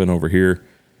stop in over here.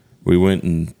 We went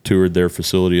and toured their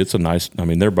facility. It's a nice, I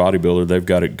mean, they're bodybuilder. They've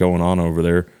got it going on over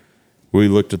there. We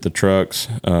looked at the trucks.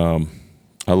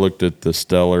 I looked at the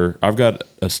Stellar. I've got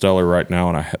a Stellar right now,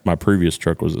 and my previous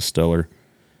truck was a Stellar.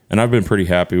 And I've been pretty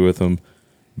happy with them.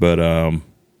 But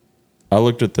I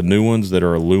looked at the new ones that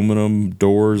are aluminum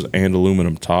doors and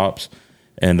aluminum tops.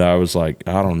 And I was like,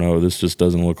 I don't know. This just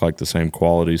doesn't look like the same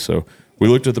quality. So we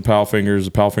looked at the Powfingers.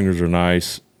 The Powfingers are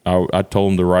nice. I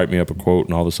told them to write me up a quote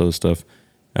and all this other stuff.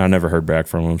 And I never heard back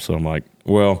from them. So I'm like,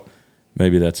 well,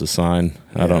 maybe that's a sign.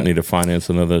 Yeah. I don't need to finance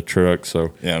another truck.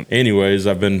 So anyways,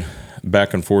 I've been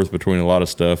back and forth between a lot of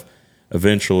stuff.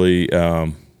 Eventually,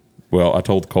 I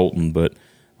told Colton, but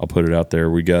I'll put it out there.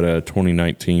 We got a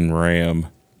 2019 Ram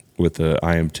with a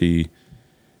IMT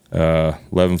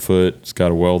 11 foot. It's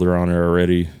got a welder on there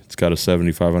already. It's got a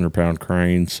 7,500 pound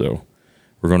crane. So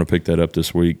we're going to pick that up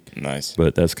this week. Nice.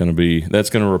 But that's going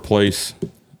to replace,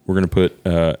 we're going to put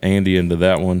Andy into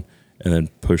that one and then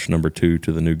push number 2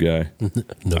 to the new guy.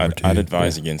 I'd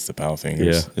advise against the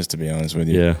Powfingers, just to be honest with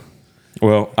you. Yeah.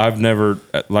 Well, I've never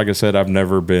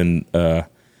been,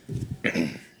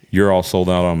 you're all sold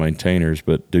out on maintainers,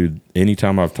 but dude,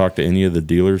 anytime I've talked to any of the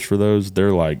dealers for those,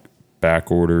 they're like back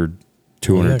ordered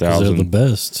 200,000. They're the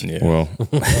best. Yeah. Well,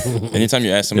 anytime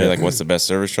you ask somebody like, what's the best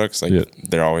service trucks? Like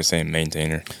they're always saying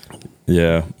maintainer.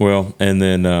 Yeah. Well, and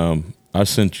then, I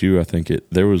sent you, I think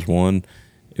there was one,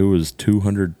 it was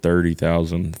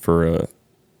 230,000 for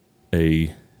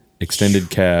a extended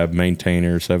cab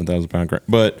maintainer, 7,000 pound crane,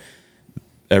 but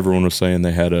everyone was saying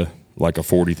they had a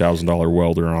 $40,000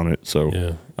 welder on it.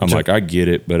 So I'm like, I get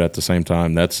it. But at the same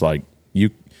time, that's like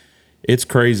it's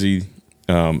crazy.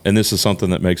 And this is something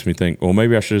that makes me think, well,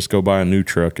 maybe I should just go buy a new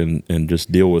truck and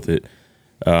just deal with it.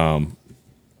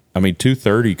 I mean,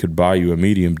 230 could buy you a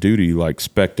medium duty, like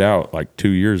spec'd out like 2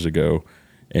 years ago.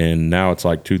 And now it's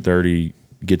like 230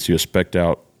 gets you a spec'd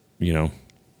out,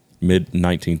 mid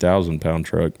 19,000 pound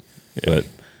truck. Yeah. But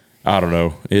I don't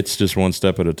know. It's just one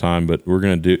step at a time, but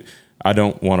I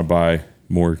don't want to buy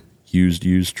more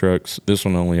used trucks. This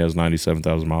one only has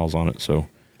 97,000 miles on it. So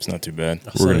it's not too bad.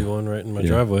 I saw one right in my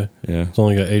driveway. Yeah. It's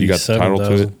only got 87,000. You got the title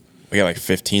to it? We got like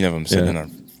 15 of them sitting in our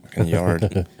fucking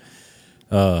yard.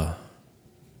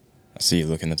 I see you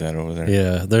looking at that over there.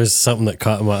 Yeah, there's something that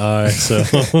caught my eye. So,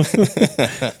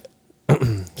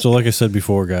 so like I said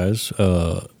before, guys,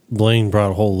 Blaine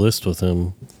brought a whole list with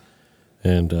him,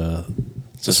 and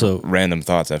just random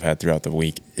thoughts I've had throughout the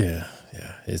week. Yeah,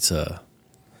 it's so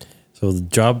the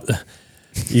job.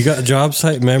 You got job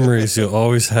site memories you'll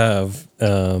always have,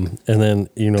 and then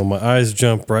my eyes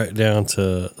jump right down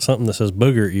to something that says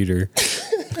Booger Eater.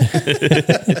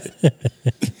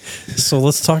 So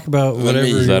let's talk about whatever.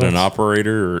 Is that an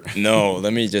operator? Or? No,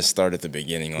 let me just start at the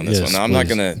beginning on this one. Now, I'm not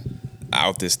gonna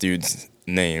out this dude's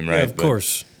name, right? Yeah, of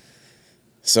course.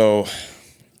 So,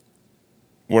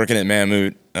 working at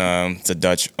Mammoet, it's a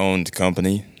Dutch-owned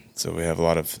company, so we have a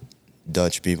lot of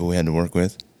Dutch people we had to work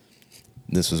with.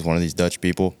 This was one of these Dutch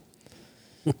people.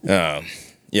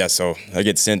 Yeah, so I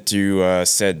get sent to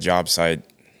said job site.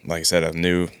 Like I said, I'm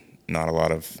new, not a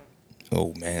lot of...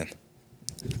 Oh, man.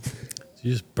 Did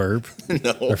you just burp?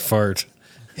 No. Or fart?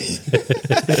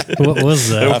 What was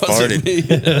that? I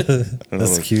farted.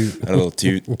 That's cute. A little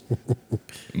toot.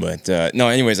 But no,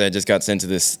 anyways, I just got sent to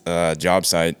this job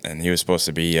site, and he was supposed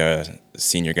to be a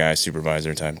senior guy,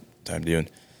 supervisor type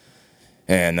dude.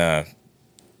 And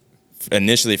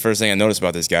initially, first thing I noticed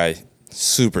about this guy,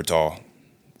 super tall.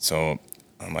 So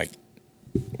I'm like,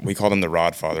 we called him the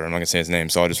Rodfather. I'm not gonna say his name,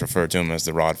 so I'll just refer to him as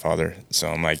the Rodfather. So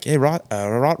I'm like, hey,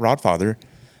 Rodfather,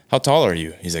 how tall are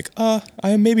you? He's like, I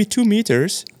am maybe 2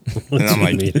 meters. And I'm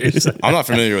like, I'm not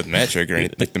familiar with metric or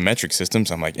anything, like the metric system.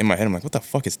 So I'm like, in my head, I'm like, what the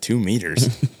fuck is 2 meters?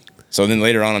 So then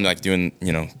later on, I'm like doing,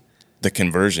 the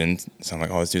conversion. So I'm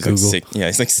like, oh, this dude's Google. like 6. Yeah,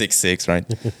 he's like 6'6",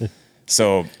 right?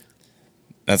 So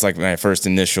that's like my first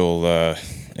initial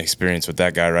experience with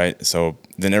that guy, right? So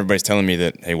then everybody's telling me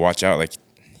that, hey, watch out, like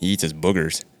he eats his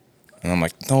boogers. And I'm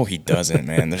like, no, he doesn't,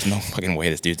 man. There's no fucking way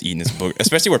this dude's eating his booger,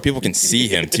 especially where people can see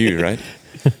him too, right?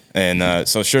 And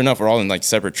so sure enough, we're all in like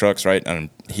separate trucks, right? And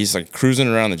he's like cruising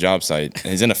around the job site,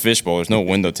 and he's in a fishbowl. There's no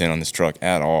window tint on this truck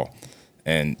at all.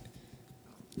 And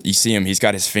you see him, he's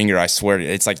got his finger, I swear,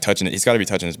 it's like touching it. He's got to be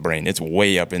touching his brain. It's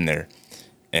way up in there.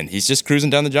 And he's just cruising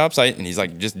down the job site, and he's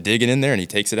like just digging in there, and he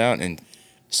takes it out and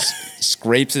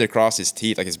scrapes it across his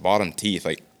teeth, like his bottom teeth,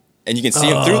 like. And you can see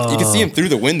him through. You can see him through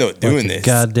the window doing this.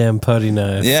 Goddamn putty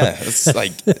knife. Yeah, it's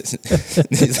like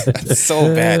it's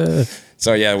so bad.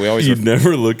 So yeah, we always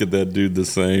never look at that dude the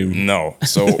same. No.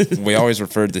 So we always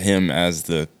referred to him as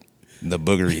the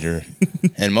Booger Eater,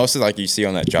 and most of like you see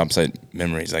on that job site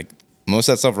memories, like most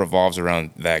of that stuff revolves around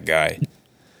that guy.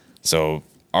 So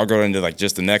I'll go into like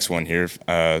just the next one here.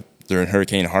 During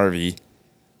Hurricane Harvey,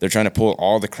 they're trying to pull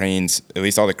all the cranes, at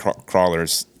least all the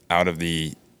crawlers, out of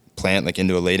the plant, like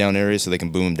into a laydown area so they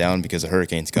can boom down because the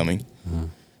hurricane's coming.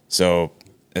 So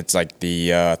it's like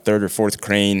the third or fourth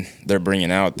crane they're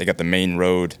bringing out. They got the main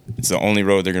road. It's the only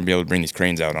road they're going to be able to bring these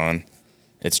cranes out on.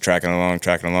 It's tracking along,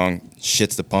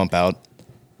 shits the pump out.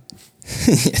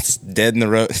 It's dead in the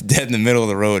road, dead in the middle of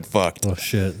the road, fucked. Oh,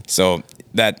 shit. So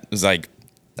that was like,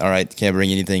 all right, can't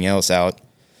bring anything else out.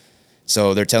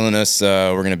 So they're telling us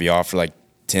we're going to be off for like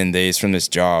 10 days from this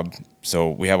job.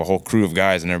 So we have a whole crew of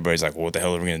guys, and everybody's like, well, what the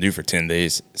hell are we going to do for 10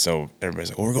 days? So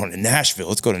everybody's like, well, we're going to Nashville.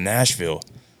 Let's go to Nashville.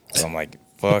 So I'm like,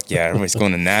 fuck yeah, everybody's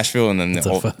going to Nashville. And then the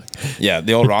old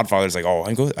Rodfather's like, oh,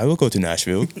 I will go to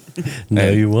Nashville. No,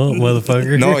 you won't,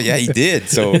 motherfucker. No, yeah, he did.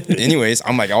 So anyways,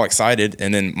 I'm like all excited.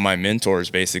 And then my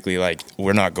mentor's basically like,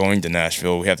 we're not going to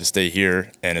Nashville. We have to stay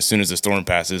here. And as soon as the storm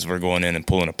passes, we're going in and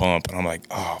pulling a pump. And I'm like,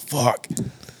 oh, fuck.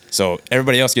 So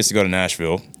everybody else gets to go to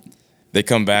Nashville. They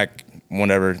come back.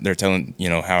 Whenever they're telling,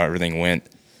 how everything went.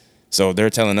 So they're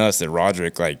telling us that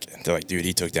Roderick, they're like, dude,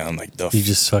 he took down, You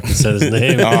just fucking said his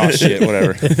name. Oh, shit,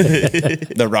 whatever.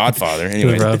 The Rodfather,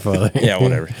 anyway. The Rodfather. Yeah,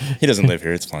 whatever. He doesn't live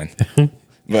here, it's fine.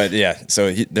 But yeah,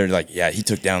 so they're like, yeah, he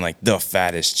took down, the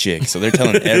fattest chick. So they're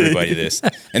telling everybody this.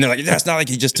 And they're like, that's not like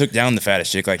he just took down the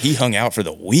fattest chick. Like, he hung out for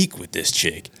the week with this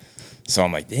chick. So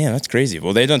I'm like, damn, that's crazy.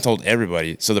 Well, they done told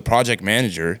everybody. So the project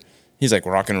manager, he's,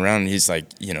 rocking around, and he's like,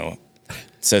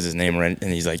 says his name right,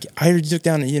 and he's like, I heard you took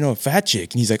down, a fat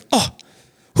chick. And he's like, oh,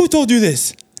 who told you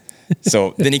this?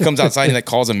 So then he comes outside and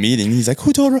calls a meeting. And he's like,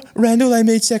 who told Randall I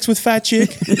made sex with fat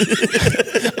chick?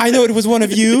 I know it was one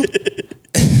of you.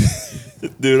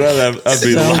 Dude, I'd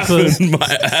be laughing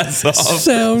my ass off.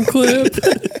 Sound clip.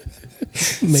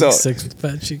 Make sex with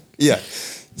fat chick. Yeah.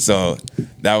 So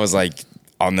that was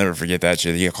I'll never forget that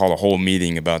shit. He called a whole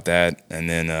meeting about that. And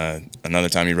then another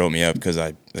time he wrote me up because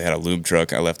they had a lube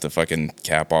truck. I left the fucking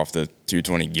cap off the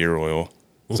 220 gear oil.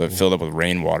 So it filled up with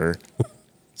rainwater.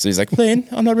 So he's like, Lane,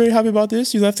 I'm not very happy about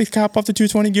this. You left the cap off the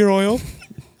 220 gear oil.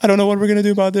 I don't know what we're going to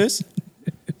do about this.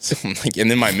 So I'm like,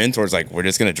 and then my mentor's like, we're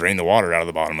just going to drain the water out of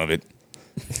the bottom of it.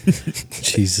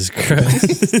 Jesus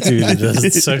Christ.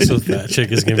 Dude, sex with fat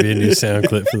chick is going to be a new sound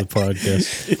clip for the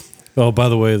podcast. Oh, by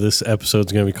the way, this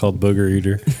episode's going to be called Booger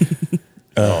Eater.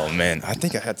 Oh, man. I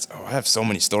think I have so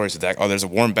many stories with that. Oh, there's a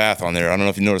warm bath on there. I don't know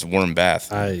if you noticed warm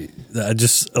bath. I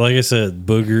just, like I said,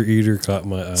 Booger Eater caught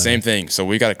my eye. Same thing. So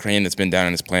we got a crane that's been down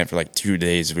in this plant for 2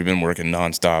 days. We've been working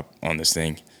nonstop on this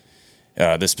thing.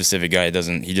 This specific guy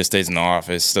he just stays in the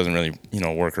office, doesn't really,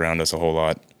 work around us a whole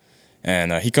lot.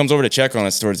 And he comes over to check on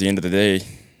us towards the end of the day.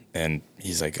 And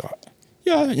he's like,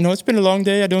 yeah, it's been a long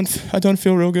day. I don't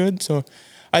feel real good. So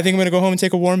I think I'm going to go home and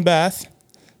take a warm bath.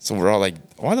 So we're all like,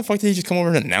 why the fuck did he just come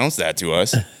over and announce that to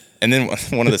us? And then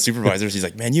one of the supervisors, he's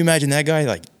like, man, you imagine that guy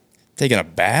like taking a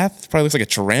bath? Probably looks like a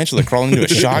tarantula crawling into a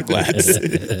shot glass.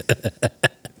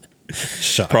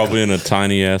 Probably in a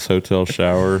tiny ass hotel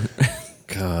shower.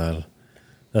 God,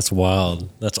 that's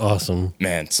wild. That's awesome.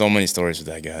 Man, so many stories with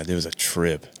that guy. It was a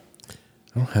trip.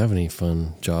 I don't have any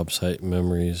fun job site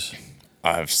memories.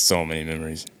 I have so many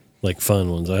memories. Like fun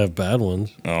ones. I have bad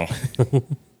ones. Oh.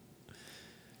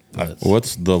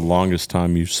 What's the longest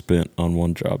time you've spent on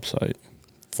one job site?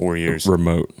 4 years.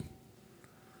 Remote.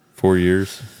 4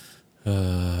 years?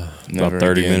 About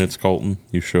 30 minutes, Colton.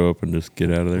 You show up and just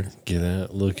get out of there. Get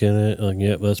out, look at it. Like,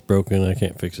 yep, that's broken. I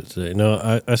can't fix it today.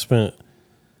 No, I spent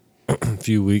a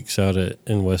few weeks out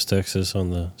in West Texas on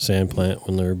the sand plant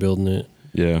when they were building it.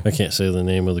 Yeah. I can't say the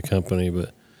name of the company,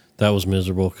 but that was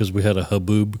miserable because we had a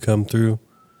haboob come through,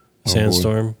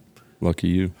 sandstorm. Lucky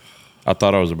you. I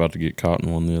thought I was about to get caught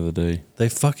in one the other day. They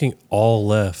fucking all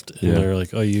left, and they're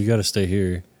like, "Oh, you got to stay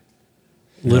here."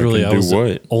 Literally, I was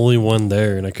the only one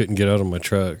there, and I couldn't get out of my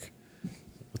truck.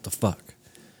 What the fuck?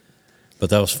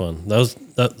 But that was fun.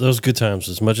 That was good times.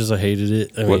 As much as I hated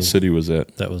it. What city was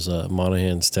that? That was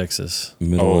Monahans, Texas.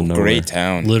 Middle of nowhere. Great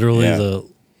town. Literally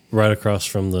right across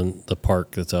from the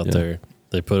park that's out there.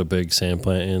 They put a big sand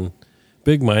plant in.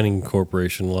 Big mining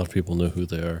corporation. A lot of people know who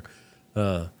they are.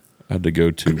 I had to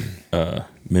go to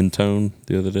Mentone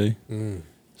the other day.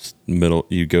 Middle,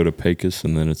 you go to Pecos,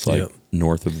 and then it's like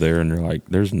north of there, and you're like,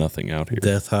 there's nothing out here.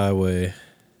 Death Highway.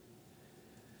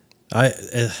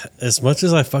 As much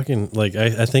as I fucking like,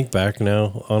 I think back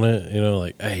now on it,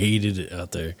 like I hated it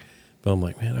out there, but I'm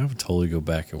like, man, I would totally go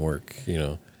back and work,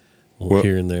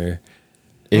 here and there.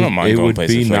 It would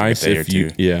be nice if you,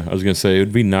 I was gonna say it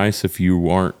would be nice if you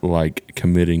weren't like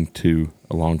committing to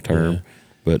a long term,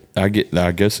 but I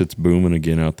guess it's booming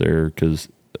again out there because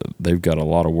they've got a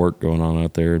lot of work going on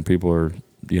out there, and people are,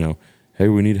 hey,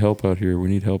 we need help out here,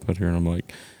 and I'm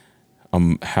like,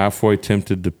 I'm halfway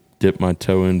tempted to dip my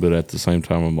toe in, but at the same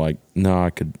time, I'm like, no,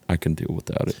 I can deal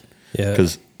without it. Yeah,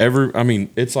 because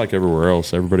it's like everywhere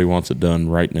else. Everybody wants it done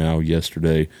right now,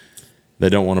 yesterday. They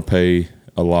don't want to pay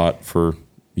a lot for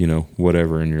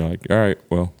whatever, and you're like, all right,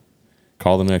 well,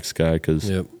 call the next guy, because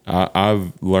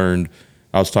I've learned.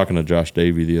 I was talking to Josh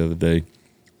Davey the other day.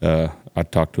 I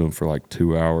talked to him for like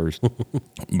 2 hours,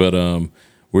 but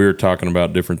we were talking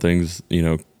about different things,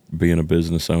 being a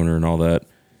business owner and all that,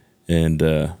 and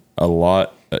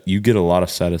you get a lot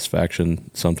of satisfaction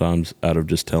sometimes out of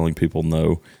just telling people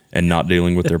no and not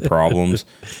dealing with their problems,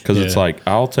 because it's like,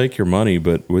 I'll take your money,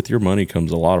 but with your money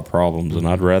comes a lot of problems, and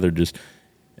I'd rather just.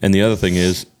 And the other thing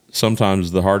is, sometimes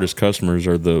the hardest customers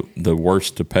are the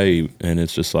worst to pay, and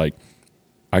it's just like,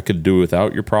 I could do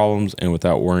without your problems and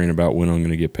without worrying about when I'm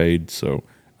going to get paid, so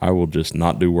I will just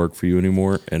not do work for you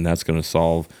anymore, and that's going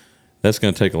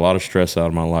to take a lot of stress out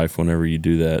of my life whenever you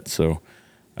do that. So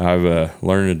I've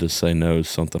learned to say no is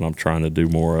something I'm trying to do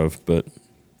more of, but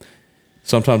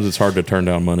sometimes it's hard to turn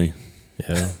down money.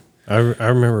 Yeah. I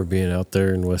remember being out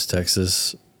there in West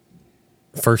Texas,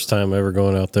 first time ever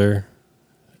going out there.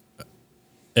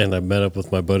 And I met up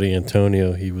with my buddy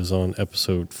Antonio. He was on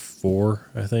episode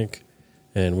 4, I think.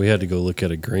 And we had to go look at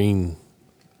a green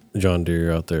John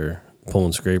Deere out there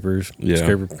pulling scraper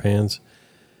pans.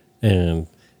 And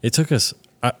it took us,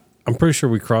 I'm pretty sure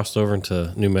we crossed over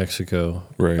into New Mexico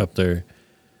up there.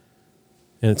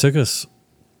 And it took us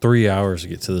 3 hours to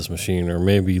get to this machine, or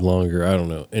maybe longer. I don't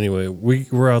know. Anyway, we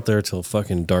were out there till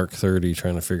fucking dark 30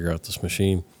 trying to figure out this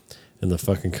machine. And the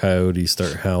fucking coyotes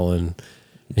start howling.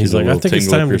 He's like, I think it's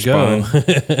time to go.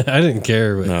 I didn't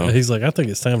care, but he's like, I think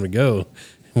it's time to go.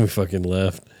 And we fucking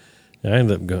left. And I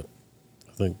ended up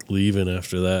leaving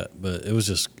after that. But it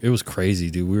was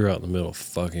crazy, dude. We were out in the middle of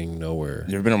fucking nowhere.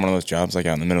 You ever been on one of those jobs like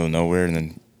out in the middle of nowhere, and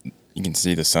then you can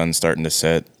see the sun starting to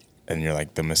set, and you're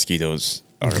like, the mosquitoes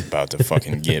are about to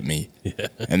fucking get me. Yeah.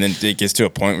 And then it gets to a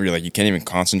point where you're like, you can't even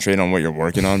concentrate on what you're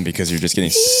working on because you're just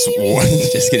getting swarmed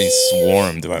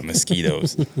by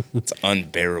mosquitoes. It's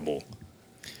unbearable.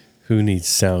 Who needs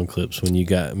sound clips when you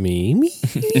got me?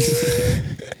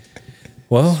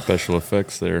 Well, special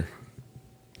effects there.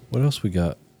 What else we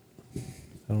got? I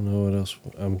don't know what else.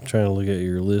 I'm trying to look at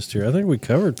your list here. I think we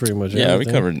covered pretty much everything. Yeah, we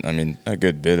covered, a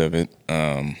good bit of it.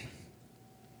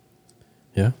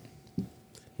 Yeah.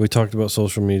 We talked about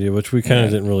social media, which we kind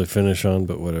of didn't really finish on,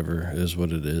 but whatever, it is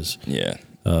what it is. Yeah.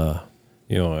 I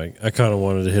kind of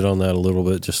wanted to hit on that a little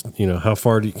bit. Just, how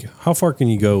far can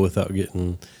you go without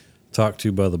getting talked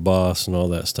to by the boss and all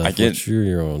that stuff? You're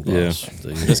your own boss.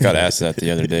 Yeah. I just got asked that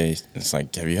the other day. It's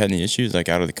like, have you had any issues like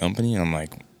out of the company? And I'm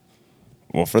like,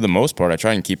 well, for the most part, I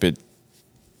try and keep it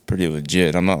pretty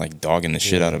legit. I'm not like dogging the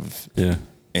shit out of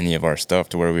any of our stuff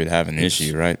to where we'd have an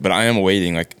issue, right? But I am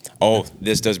awaiting, like,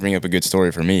 this does bring up a good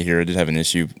story for me here. I did have an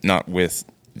issue, not with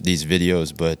these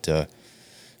videos, but so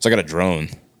I got a drone.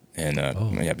 And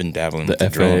I've been dabbling with the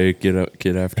FAA drone.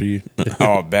 Get after you.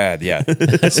 Oh, bad, yeah.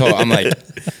 So I'm like,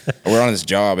 we're on this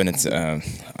job, and it's I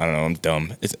don't know, I'm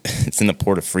dumb. It's in the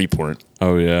port of Freeport.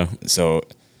 Oh yeah. So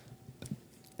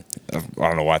I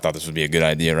don't know why I thought this would be a good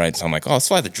idea, right? So I'm like, let's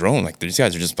fly the drone. Like these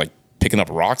guys are just like picking up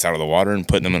rocks out of the water and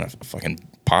putting them in a fucking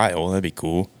pile. That'd be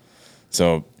cool.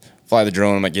 So fly the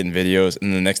drone. I'm like getting videos,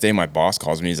 and the next day my boss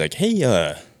calls me. He's like, hey, do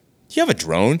you have a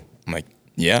drone? I'm like,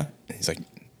 yeah. And he's like,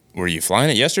 were you flying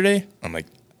it yesterday? I'm like,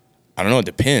 I don't know. It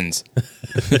depends.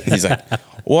 He's like,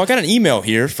 well, I got an email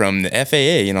here from the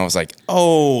FAA. And I was like,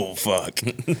 oh, fuck.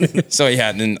 So, yeah,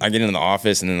 and then I get into the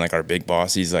office, and then, like, our big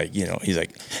boss, he's like,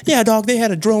 yeah, dog, they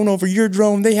had a drone over your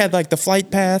drone. They had, like, the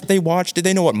flight path. They watched it.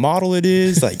 They know what model it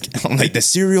is. Like, I'm like, the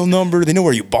serial number. They know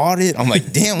where you bought it. I'm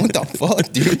like, damn, what the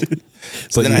fuck, dude?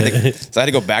 So then I had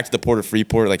to go back to the port of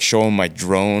Freeport, like, show them my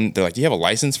drone. They're like, do you have a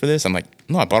license for this? I'm like,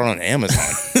 no, I bought it on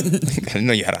Amazon. I didn't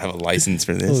know you had to have a license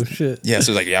for this. Oh, shit. Yeah,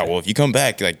 so it's like, yeah, well, if you come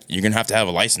back, like, you're going to have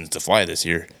a license to fly this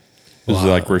here. Is it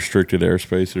like restricted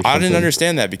airspace or something? I didn't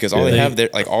understand that because all they have there,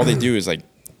 like, all they do is, like,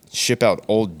 ship out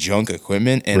old junk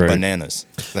equipment and bananas.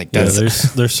 Like, that's...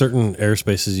 Yeah, there's certain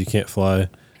airspaces you can't fly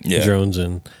drones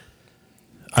in.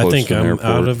 I think I'm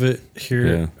out of it here.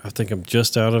 Yeah. I think I'm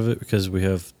just out of it because we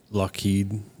have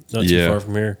Lockheed not too far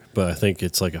from here, but I think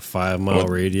it's like a 5-mile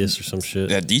radius or some shit.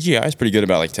 Yeah, DJI is pretty good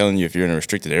about like telling you if you're in a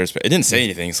restricted airspace. It didn't say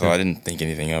anything, so I didn't think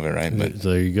anything of it, right? But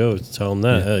there you go. Tell them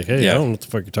that. Like, hey, I don't know what the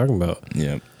fuck you're talking about.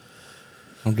 Yeah.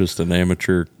 I'm just an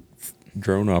amateur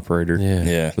drone operator.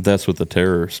 Yeah. But that's what the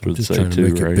terrorists would say trying to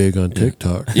too, make right? it big on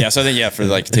TikTok. Yeah, so I think, for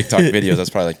like TikTok videos, that's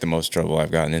probably like the most trouble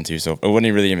I've gotten into. So it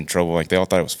wasn't really even trouble. Like they all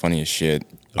thought it was funny as shit.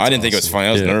 I didn't think it was funny.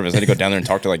 I was nervous. I had to go down there and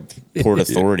talk to like Port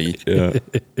Authority. Yeah.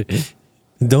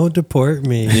 Don't deport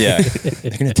me. Yeah.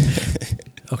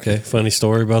 Okay, funny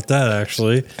story about that,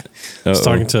 actually. I was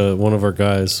talking to one of our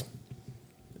guys.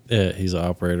 Yeah, he's an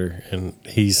operator, and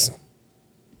he's,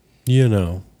 he's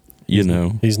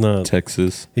not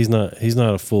Texas. He's not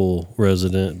a full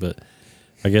resident, but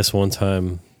I guess one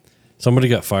time somebody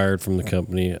got fired from the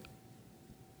company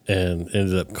and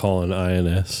ended up calling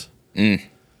INS.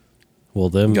 Well,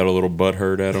 them got a little butt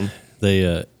hurt at them.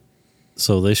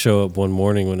 So they show up one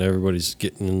morning when everybody's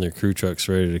getting in their crew trucks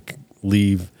ready to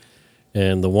leave,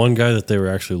 and the one guy that they were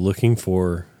actually looking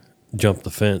for jumped the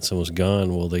fence and was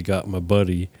gone. Well, they got my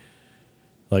buddy.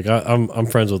 Like I'm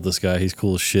friends with this guy. He's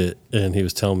cool as shit, and he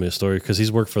was telling me a story because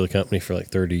he's worked for the company for like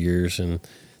 30 years, and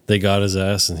they got his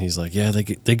ass, and he's like, yeah,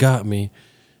 they got me,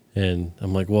 and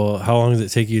I'm like, well, how long did it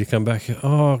take you to come back?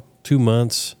 2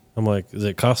 months. I'm like, does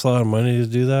it cost a lot of money to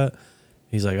do that?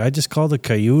 He's like, I just called a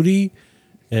coyote,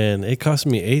 and it cost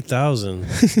me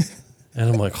 $8,000. And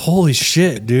I'm like, holy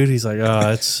shit, dude. He's like,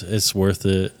 it's worth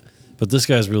it. But this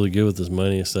guy's really good with his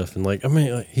money and stuff. And like, I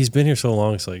mean, like, he's been here so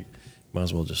long. It's like, might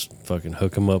as well just fucking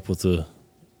hook him up with the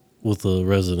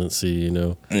residency,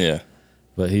 Yeah.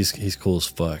 But he's cool as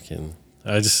fuck. And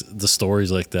the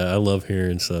stories like that, I love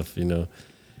hearing stuff,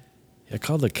 I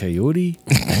called a coyote.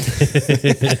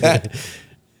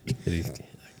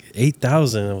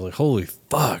 8,000. I was like, holy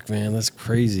fuck, man, that's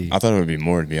crazy. I thought it would be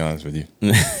more, to be honest with you.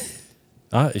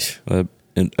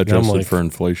 Adjusted for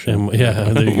inflation. There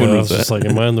you go. I was just like,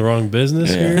 am I in the wrong business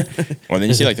here? Well, then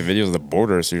you see like the videos of the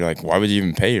border, so you're like, why would you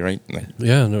even pay, right? Like,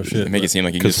 no shit. Make it seem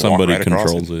like you because just walk somebody right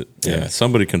across controls it. Yeah,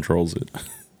 somebody controls it.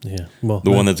 Yeah, well,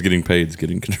 the one that's getting paid is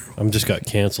getting controlled. I'm just got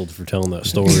canceled for telling that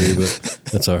story, but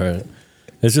that's all right.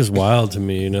 It's just wild to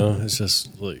me, It's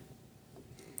just like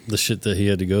the shit that he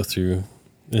had to go through.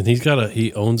 And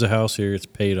he owns a house here. It's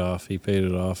paid off. He paid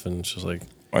it off, and it's just like,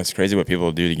 well, it's crazy what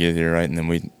people do to get here, right? And then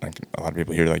a lot of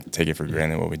people here like take it for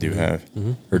granted what we do have,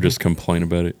 or just complain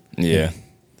about it. Yeah,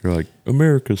 they're like,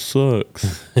 America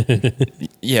sucks.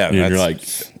 Yeah, and you're like,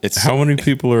 it's how many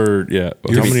people are? Yeah,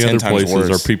 how many other places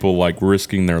are people like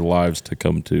risking their lives to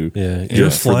come to? Yeah,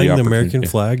 you're flying the American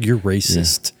flag. You're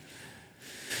racist.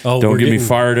 Yeah. Oh, don't get me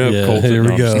fired up, Colton. Here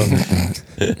we go.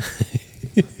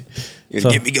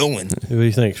 Get me going. What do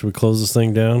you think? Should we close this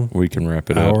thing down? We can wrap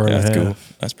it up. Hour and a half. Cool.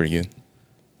 That's pretty good.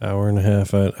 Hour and a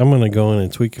half. I'm going to go in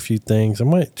and tweak a few things. I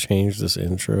might change this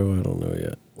intro. I don't know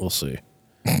yet. We'll see.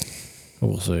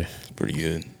 We'll see. It's pretty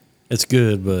good. It's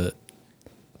good, but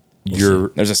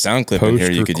there's a sound clip in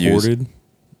here you could use.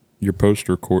 Your post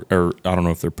record, or I don't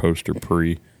know if they're post or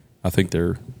pre. I think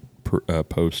they're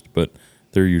post, but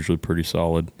they're usually pretty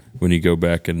solid when you go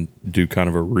back and do kind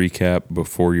of a recap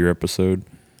before your episode.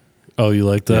 Oh, you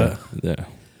like that? Yeah.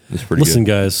 It's pretty Listen,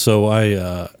 good. guys. So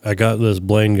I got this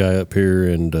Blaine guy up here,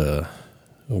 and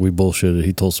we bullshitted.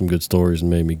 He told some good stories and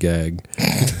made me gag.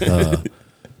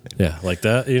 Yeah, like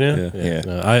that, you know. Yeah.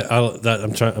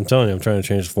 I'm telling you, I'm trying to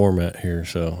change the format here,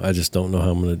 so I just don't know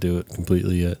how I'm going to do it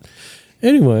completely yet.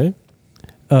 Anyway,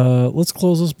 let's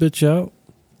close this bitch out.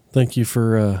 Thank you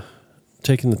for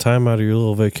taking the time out of your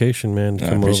little vacation, man. To I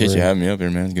come appreciate over you and having me up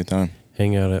here, man. It's a good time.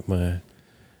 hang out at my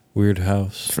weird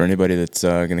house. For anybody that's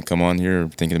going to come on here or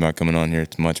thinking about coming on here,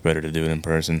 it's much better to do it in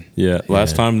person. Yeah.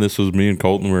 Last time this was me and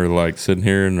Colton. We were like sitting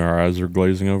here and our eyes were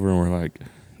glazing over, and we're like,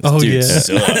 Dude, yeah,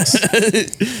 sucks.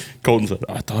 Colton said,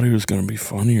 I thought he was going to be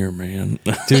funnier, man.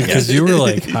 dude, because you were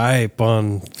like hype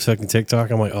on fucking TikTok.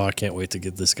 I'm like, oh, I can't wait to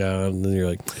get this guy on. And then you're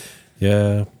like,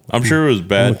 yeah. I'm sure it was I'm a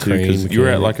bad too crane because you were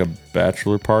at mechanic. like a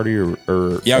bachelor party or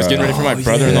Yeah, I was getting ready for my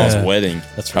brother-in-law's yeah. wedding.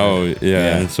 That's right. Oh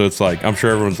yeah. And so it's like I'm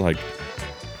sure everyone's like,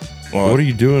 Well, what are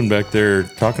you doing back there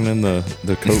talking in the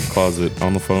coat closet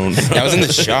on the phone? I was in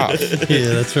the shop.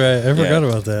 Yeah, that's right. I forgot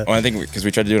about that. Well, I think because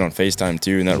we tried to do it on FaceTime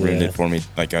too, and that ruined Yeah. it for me.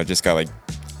 Like I just got like,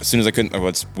 as soon as I couldn't. Well,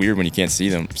 it's weird when you can't see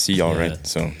y'all, Yeah. right?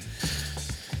 So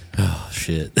Oh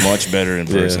shit. much better in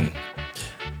person.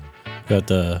 Got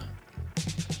the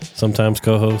sometimes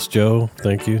co-host Joe.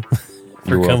 Thank you for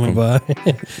You're coming by.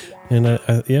 And I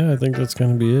think that's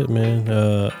gonna be it, man.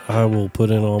 I will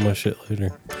put in all my shit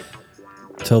later.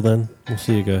 Till then, we'll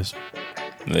see you guys.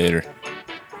 Later.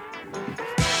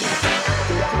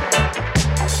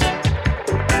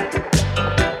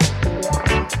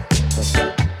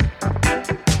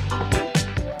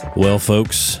 Well,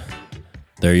 folks,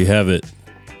 there you have it.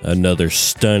 Another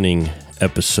stunning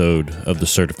episode of the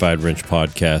Certified Wrench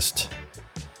Podcast.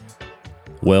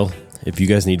 Well, if you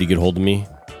guys need to get hold of me,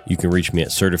 you can reach me at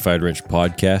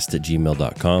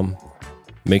certifiedwrenchpodcast@gmail.com.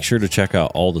 Make sure to check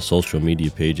out all the social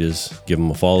media pages. Give them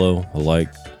a follow, a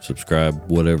like, subscribe,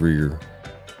 whatever you're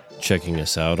checking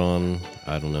us out on.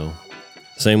 I don't know.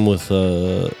 Same with,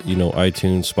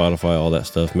 iTunes, Spotify, all that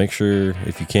stuff. Make sure,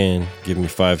 if you can, give me a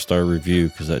 5-star review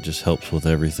because that just helps with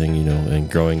everything, and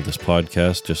growing this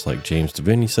podcast, just like James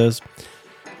Deviney says.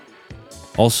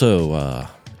 Also,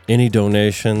 any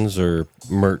donations or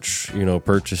merch,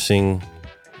 purchasing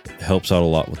helps out a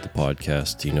lot with the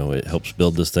podcast. It helps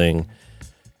build this thing,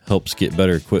 helps get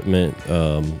better equipment.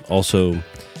 Also,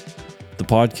 the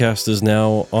podcast is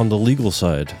now on the legal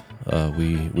side.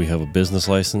 We have a business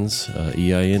license,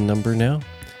 EIN number now,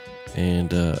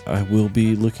 and I will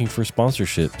be looking for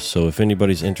sponsorships. So if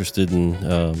anybody's interested in,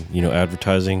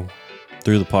 advertising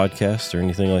through the podcast or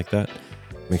anything like that,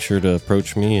 make sure to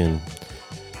approach me and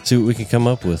see what we can come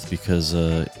up with, because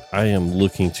I am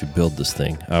looking to build this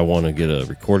thing. I want to get a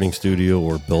recording studio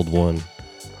or build one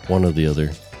or the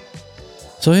other.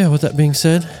 So yeah, with that being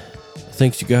said,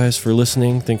 thanks you guys for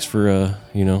listening. Thanks for,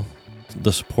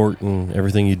 the support and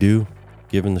everything you do,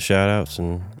 giving the shout outs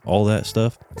and all that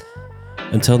stuff.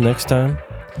 Until next time,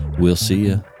 we'll see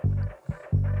ya.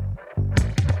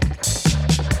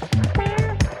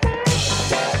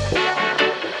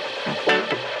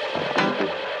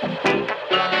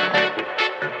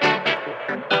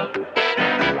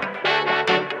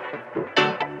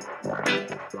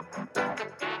 Bye.